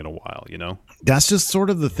Wrestling in a while. You know, that's just sort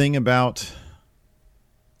of the thing about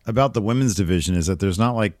the women's division is that there's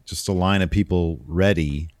not like just a line of people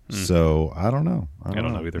ready. So I don't know. I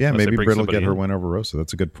don't know either. Yeah, maybe Britt will get her win over Rosa.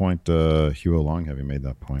 That's a good point. Hugh Long, have you made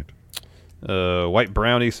that point? White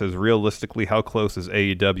Brownie says, realistically, how close is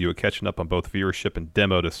AEW at catching up on both viewership and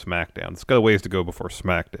demo to SmackDown? It's got a ways to go before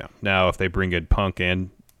SmackDown. Now, if they bring in Punk and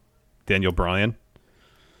Daniel Bryan,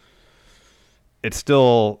 it's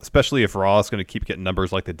still, especially if Raw is going to keep getting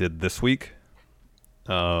numbers like they did this week,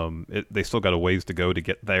 they still got a ways to go to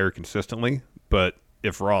get there consistently. But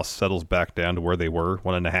if Raw settles back down to where they were,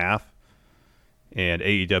 1.5, and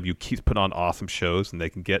AEW keeps putting on awesome shows and they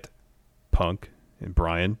can get Punk and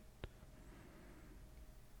Bryan,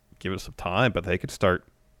 give it some time, but they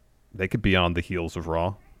could be on the heels of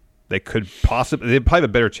Raw. They'd probably have a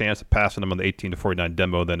better chance of passing them on the 18 to 49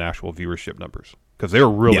 demo than actual viewership numbers, because they were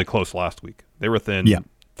really close last week. They were within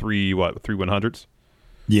three 100s.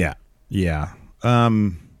 Yeah.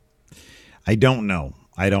 I don't know.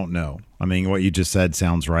 I mean, what you just said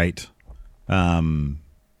sounds right. I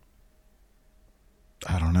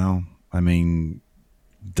don't know. I mean,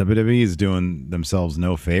 WWE is doing themselves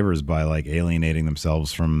no favors by like alienating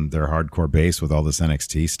themselves from their hardcore base with all this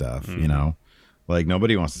NXT stuff. You know, like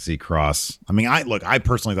nobody wants to see Cross. I mean, I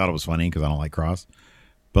personally thought it was funny because I don't like Cross,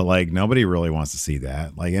 but like nobody really wants to see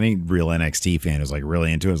that. Like any real NXT fan is like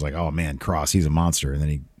really into it. Is like, oh man, Cross, he's a monster, and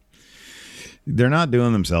then they're not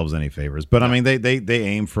doing themselves any favors. But I mean, they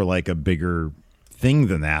aim for like a bigger thing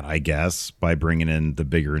than that, I guess, by bringing in the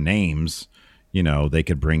bigger names. You know, they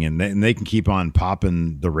could bring in, and they can keep on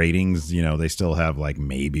popping the ratings. You know, they still have like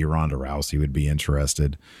maybe Ronda Rousey would be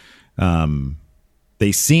interested. WWE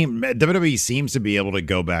seems to be able to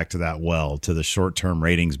go back to that to the short-term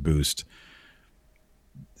ratings boost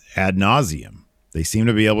ad nauseum. They seem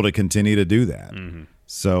to be able to continue to do that. Mm-hmm.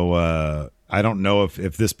 So I don't know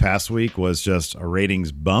if this past week was just a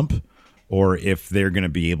ratings bump or if they're going to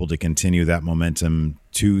be able to continue that momentum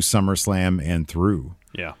to SummerSlam and through.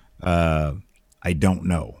 Yeah. I don't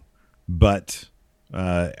know, but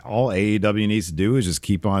all AEW needs to do is just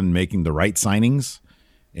keep on making the right signings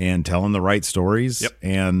and telling the right stories. Yep.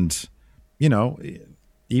 And, you know,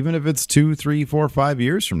 even if it's 2, 3, 4, 5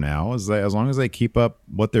 years from now, as long as they keep up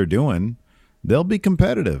what they're doing, they'll be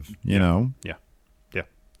competitive, you know? Yeah. Yeah.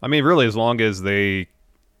 I mean, really, as long as they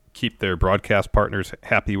keep their broadcast partners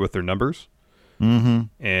happy with their numbers and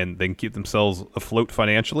they can keep themselves afloat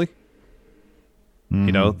financially,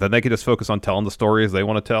 you know, then they can just focus on telling the stories they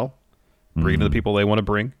want to tell, bringing the people they want to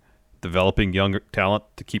bring, developing younger talent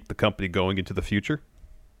to keep the company going into the future.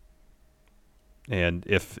 And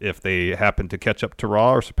if they happen to catch up to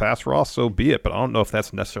Raw or surpass Raw, so be it. But I don't know if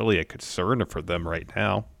that's necessarily a concern for them right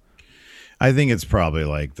now. I think it's probably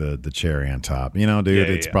like the cherry on top. You know, dude,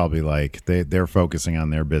 it's probably like they're focusing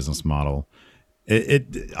on their business model.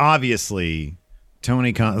 It obviously,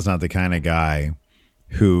 Tony Khan is not the kind of guy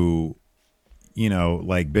who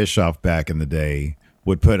like Bischoff back in the day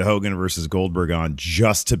would put Hogan versus Goldberg on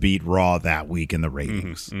just to beat Raw that week in the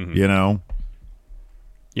ratings, Yeah.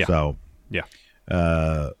 So, yeah.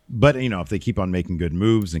 But, if they keep on making good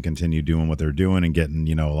moves and continue doing what they're doing and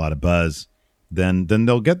getting, a lot of buzz, then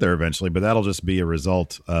they'll get there eventually. But that'll just be a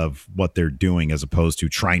result of what they're doing as opposed to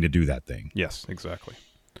trying to do that thing. Yes, exactly.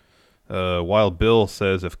 Wild Bill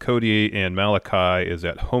says if Cody and Malachi is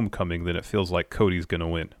at Homecoming, then it feels like Cody's going to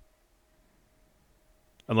win.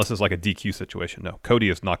 Unless it's like a DQ situation. No, Cody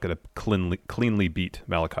is not going to cleanly beat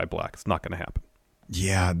Malachi Black. It's not going to happen.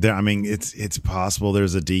 Yeah, it's possible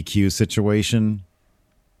there's a DQ situation,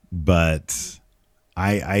 but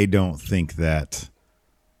I don't think that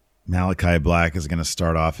Malachi Black is going to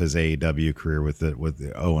start off his AEW career with the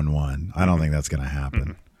 0-1. I don't think that's going to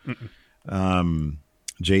happen.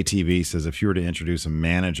 JTV says if you were to introduce a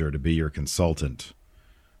manager to be your consultant,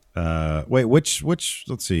 which let's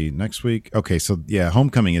see, next week. Okay, so yeah,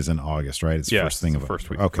 Homecoming is in August, right? It's the first thing of first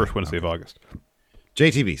week, okay, first Wednesday of August.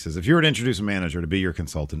 JTV says if you were to introduce a manager to be your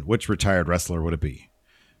consultant, which retired wrestler would it be?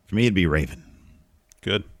 For me, it'd be Raven.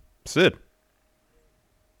 Good. Sid.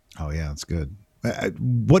 Oh yeah, that's good.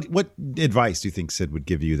 What advice do you think Sid would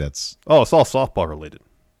give you? It's all softball related.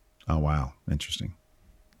 Oh wow, interesting.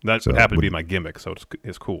 That would happen to be my gimmick, so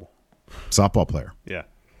it's cool. Softball player. Yeah.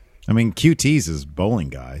 I mean, QT's is bowling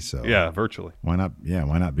guy, so yeah, virtually. Why not? Yeah,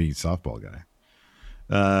 why not be softball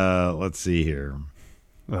guy? Let's see here.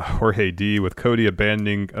 Jorge D. with Cody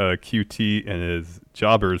abandoning QT and his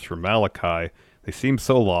jobbers for Malachi. They seem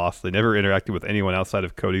so lost. They never interacted with anyone outside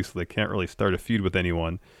of Cody, so they can't really start a feud with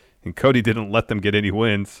anyone. And Cody didn't let them get any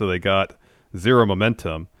wins, so they got zero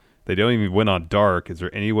momentum. They don't even win on Dark. Is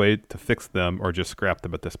there any way to fix them or just scrap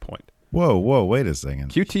them at this point? Whoa, wait a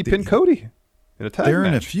second. QT pinned Cody in a tag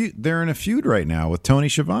match. They're in a feud right now with Tony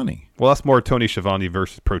Schiavone. Well, that's more Tony Schiavone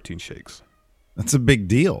versus Protein Shakes. That's a big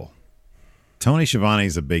deal. Tony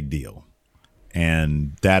Schiavone's a big deal,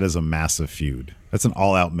 and that is a massive feud. That's an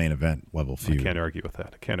all-out main event level feud. I can't argue with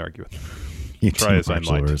that. You try as I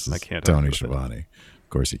might. I can't. Tony Schiavone. Of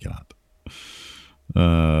course you cannot.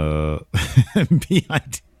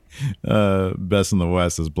 Behind Best in the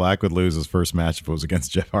West says Black would lose his first match if it was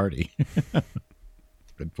against Jeff Hardy.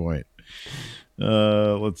 Good point.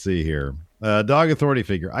 Let's see here. Dog Authority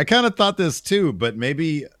figure. I kind of thought this too, but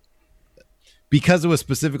maybe because it was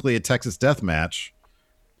specifically a Texas death match.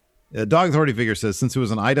 Dog Authority figure says since it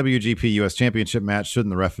was an IWGP US Championship match, shouldn't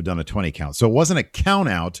the ref have done a 20 count? So it wasn't a count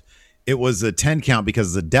out. It was a 10 count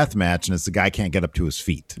because it's a death match and it's the guy can't get up to his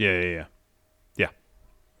feet. Yeah.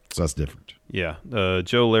 So that's different. Yeah.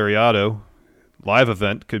 Joe Lariato, live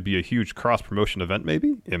event could be a huge cross-promotion event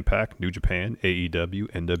maybe. Impact, New Japan,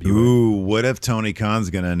 AEW, NWA. Ooh, what if Tony Khan's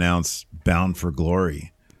going to announce Bound for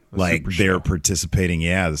Glory? Like they're participating.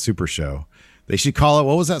 Yeah, the Super Show. They should call it,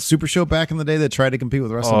 what was that Super Show back in the day that tried to compete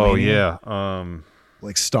with WrestleMania? Oh, yeah.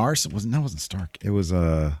 Like Stars? That wasn't Stark. It was,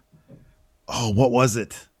 what was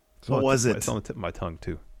it? What was it? It's on the tip of my tongue,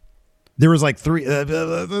 too. There was like three.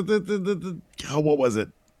 What was it?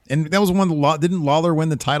 And that was one. Didn't Lawler win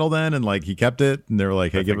the title then? And like he kept it, and they were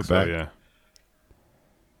like, "Hey, give it back." Yeah.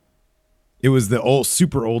 It was the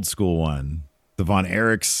super old school one, the Von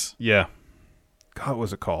Erichs. Yeah. God, what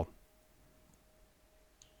was it called?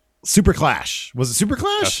 Super Clash. Was it Super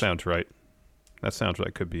Clash? That sounds right.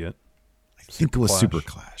 Could be it. I think it was Super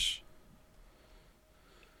Clash.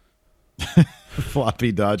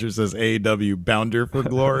 Floppy Dodger says AEW Bounder for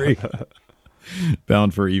glory.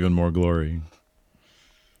 Bound for even more glory.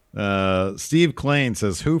 Steve Klain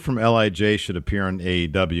says, who from LIJ should appear on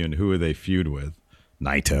AEW and who are they feud with?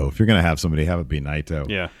 Naito. If you're going to have somebody, have it be Naito.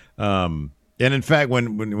 Yeah. And in fact,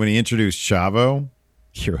 when he introduced Chavo,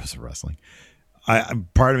 Heroes of Wrestling,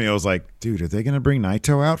 part of me, I was like, dude, are they going to bring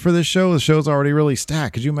Naito out for this show? The show's already really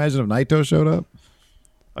stacked. Could you imagine if Naito showed up?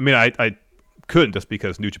 I mean, I couldn't just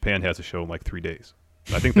because New Japan has a show in like 3 days.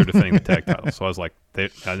 I think they're defending the tag title. So I was like,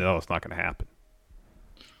 I know it's not going to happen.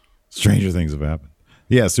 Stranger things have happened.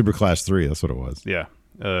 Yeah, Super Clash 3. That's what it was. Yeah.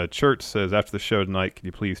 Church says, after the show tonight, can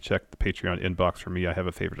you please check the Patreon inbox for me? I have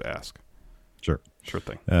a favor to ask. Sure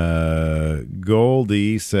thing.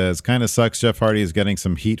 Goldie says, kind of sucks Jeff Hardy is getting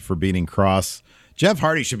some heat for beating Cross. Jeff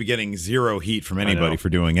Hardy should be getting zero heat from anybody for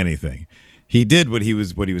doing anything. He did what he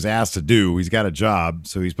was asked to do. He's got a job,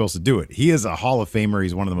 so he's supposed to do it. He is a Hall of Famer.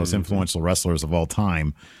 He's one of the most influential wrestlers of all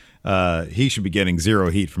time. He should be getting zero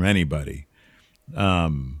heat from anybody. I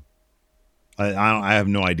have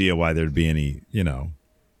no idea why there'd be any,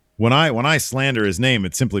 when I slander his name,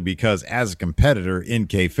 it's simply because as a competitor in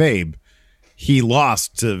kayfabe, he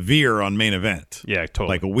lost to Veer on Main Event. Yeah, totally.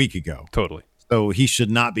 Like a week ago. Totally. So he should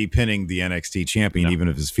not be pinning the NXT champion, even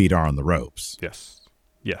if his feet are on the ropes.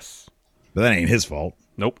 Yes. But that ain't his fault.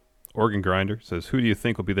 Nope. Organ Grinder says, who do you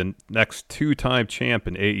think will be the next 2-time champ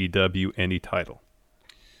in AEW any title?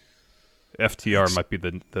 FTR might be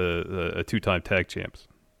the 2-time tag champs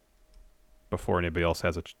before anybody else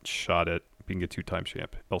has a shot at being a 2-time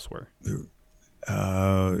champ elsewhere.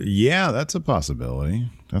 Yeah, that's a possibility.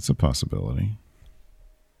 Yeah,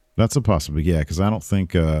 because I don't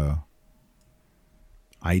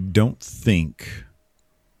think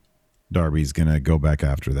Darby's going to go back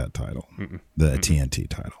after that title, the TNT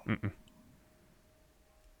title.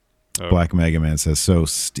 Black Mega Man says, so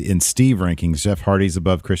in Steve rankings, Jeff Hardy's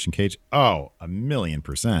above Christian Cage? Oh,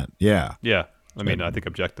 1,000,000%. Yeah. Yeah. I mean, I think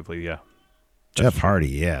objectively, yeah. Jeff Hardy,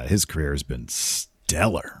 yeah. His career has been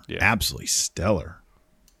stellar. Yeah. Absolutely stellar.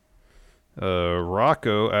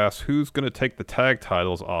 Rocco asks, who's going to take the tag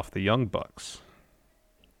titles off the Young Bucks?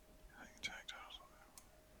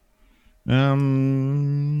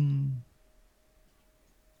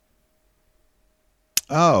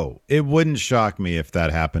 It wouldn't shock me if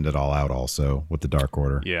that happened at All Out also with the Dark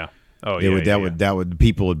Order. Yeah.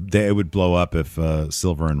 It would blow up if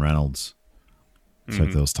Silver and Reynolds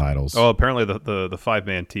took those titles. Oh, apparently the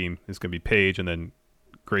 5-man team is going to be Page and then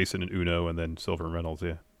Grayson and Uno and then Silver and Reynolds.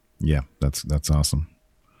 Yeah. Yeah, that's awesome.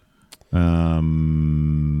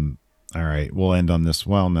 All right, we'll end on this.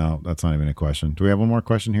 Well, no, that's not even a question. Do we have one more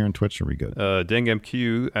question here on Twitch? Or are we good? Deng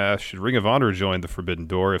MQ asks, should Ring of Honor join the Forbidden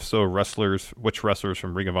Door? If so, which wrestlers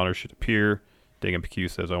from Ring of Honor should appear? Deng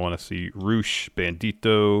MQ says, I want to see Roosh,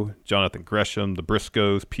 Bandito, Jonathan Gresham, the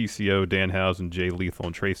Briscoes, PCO, Danhausen, Jay Lethal,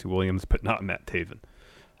 and Tracy Williams, but not Matt Taven.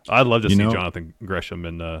 I'd love to see Jonathan Gresham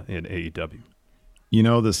in AEW. You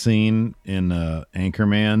know the scene in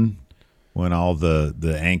Anchorman when all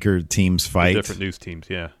the anchor teams fight? The different news teams,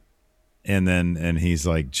 yeah. And he's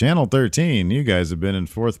like, Channel 13, you guys have been in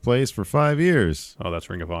 4th place for 5 years. Oh, that's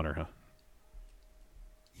Ring of Honor,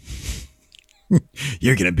 huh?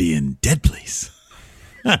 You're going to be in Dead Place.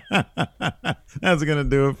 That's going to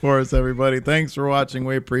do it for us, everybody. Thanks for watching.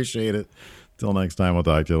 We appreciate it. Till next time, we'll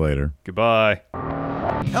talk to you later. Goodbye.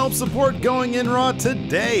 Help support Going In Raw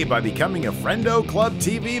today by becoming a Friendo Club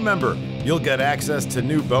TV member. You'll get access to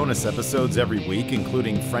new bonus episodes every week,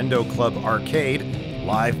 including Friendo Club Arcade,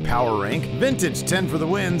 Live Power Rank, Vintage 10 for the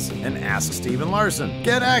Wins, and Ask Steven Larson.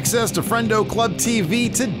 Get access to Friendo Club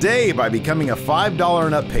TV today by becoming a $5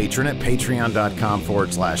 and up patron at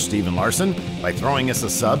patreon.com/Steven Larson, by throwing us a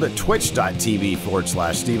sub at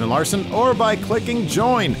twitch.tv/Steven Larson, or by clicking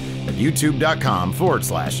join at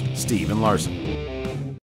youtube.com/Steven Larson.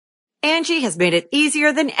 Angie has made it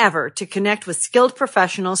easier than ever to connect with skilled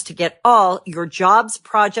professionals to get all your jobs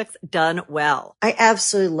projects done well. I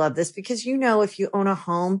absolutely love this because, if you own a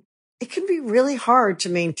home, it can be really hard to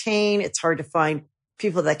maintain. It's hard to find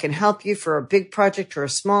people that can help you for a big project or a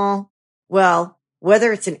small. Well,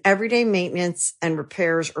 whether it's in everyday maintenance and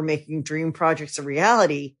repairs or making dream projects a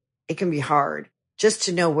reality, it can be hard just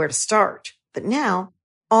to know where to start. But now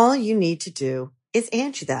all you need to do is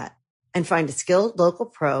Angie that and find a skilled local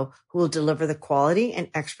pro who will deliver the quality and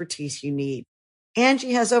expertise you need.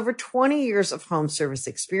 Angie has over 20 years of home service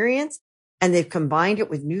experience, and they've combined it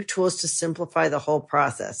with new tools to simplify the whole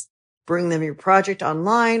process. Bring them your project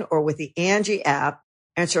online or with the Angie app,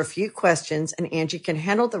 answer a few questions, and Angie can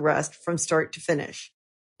handle the rest from start to finish.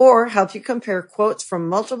 Or help you compare quotes from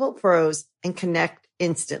multiple pros and connect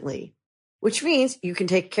instantly, which means you can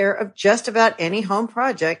take care of just about any home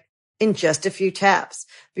project in just a few taps.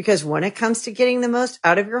 Because when it comes to getting the most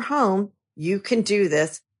out of your home, you can do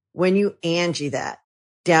this when you Angie that.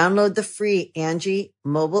 Download the free Angie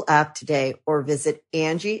mobile app today or visit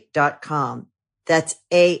Angie.com. That's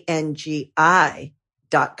ANGI.com.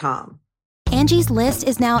 Angie's List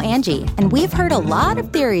is now Angie, and we've heard a lot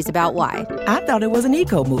of theories about why. I thought it was an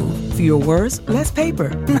eco move. Fewer words, less paper.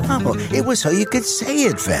 No, it was so you could say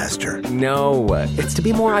it faster. No, it's to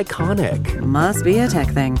be more iconic. Must be a tech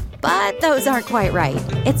thing. But those aren't quite right.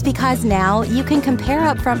 It's because now you can compare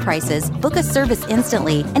upfront prices, book a service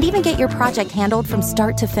instantly, and even get your project handled from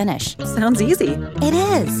start to finish. Sounds easy. It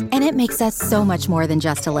is, and it makes us so much more than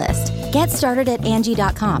just a list. Get started at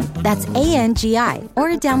Angie.com. That's ANGI, or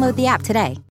download the app today.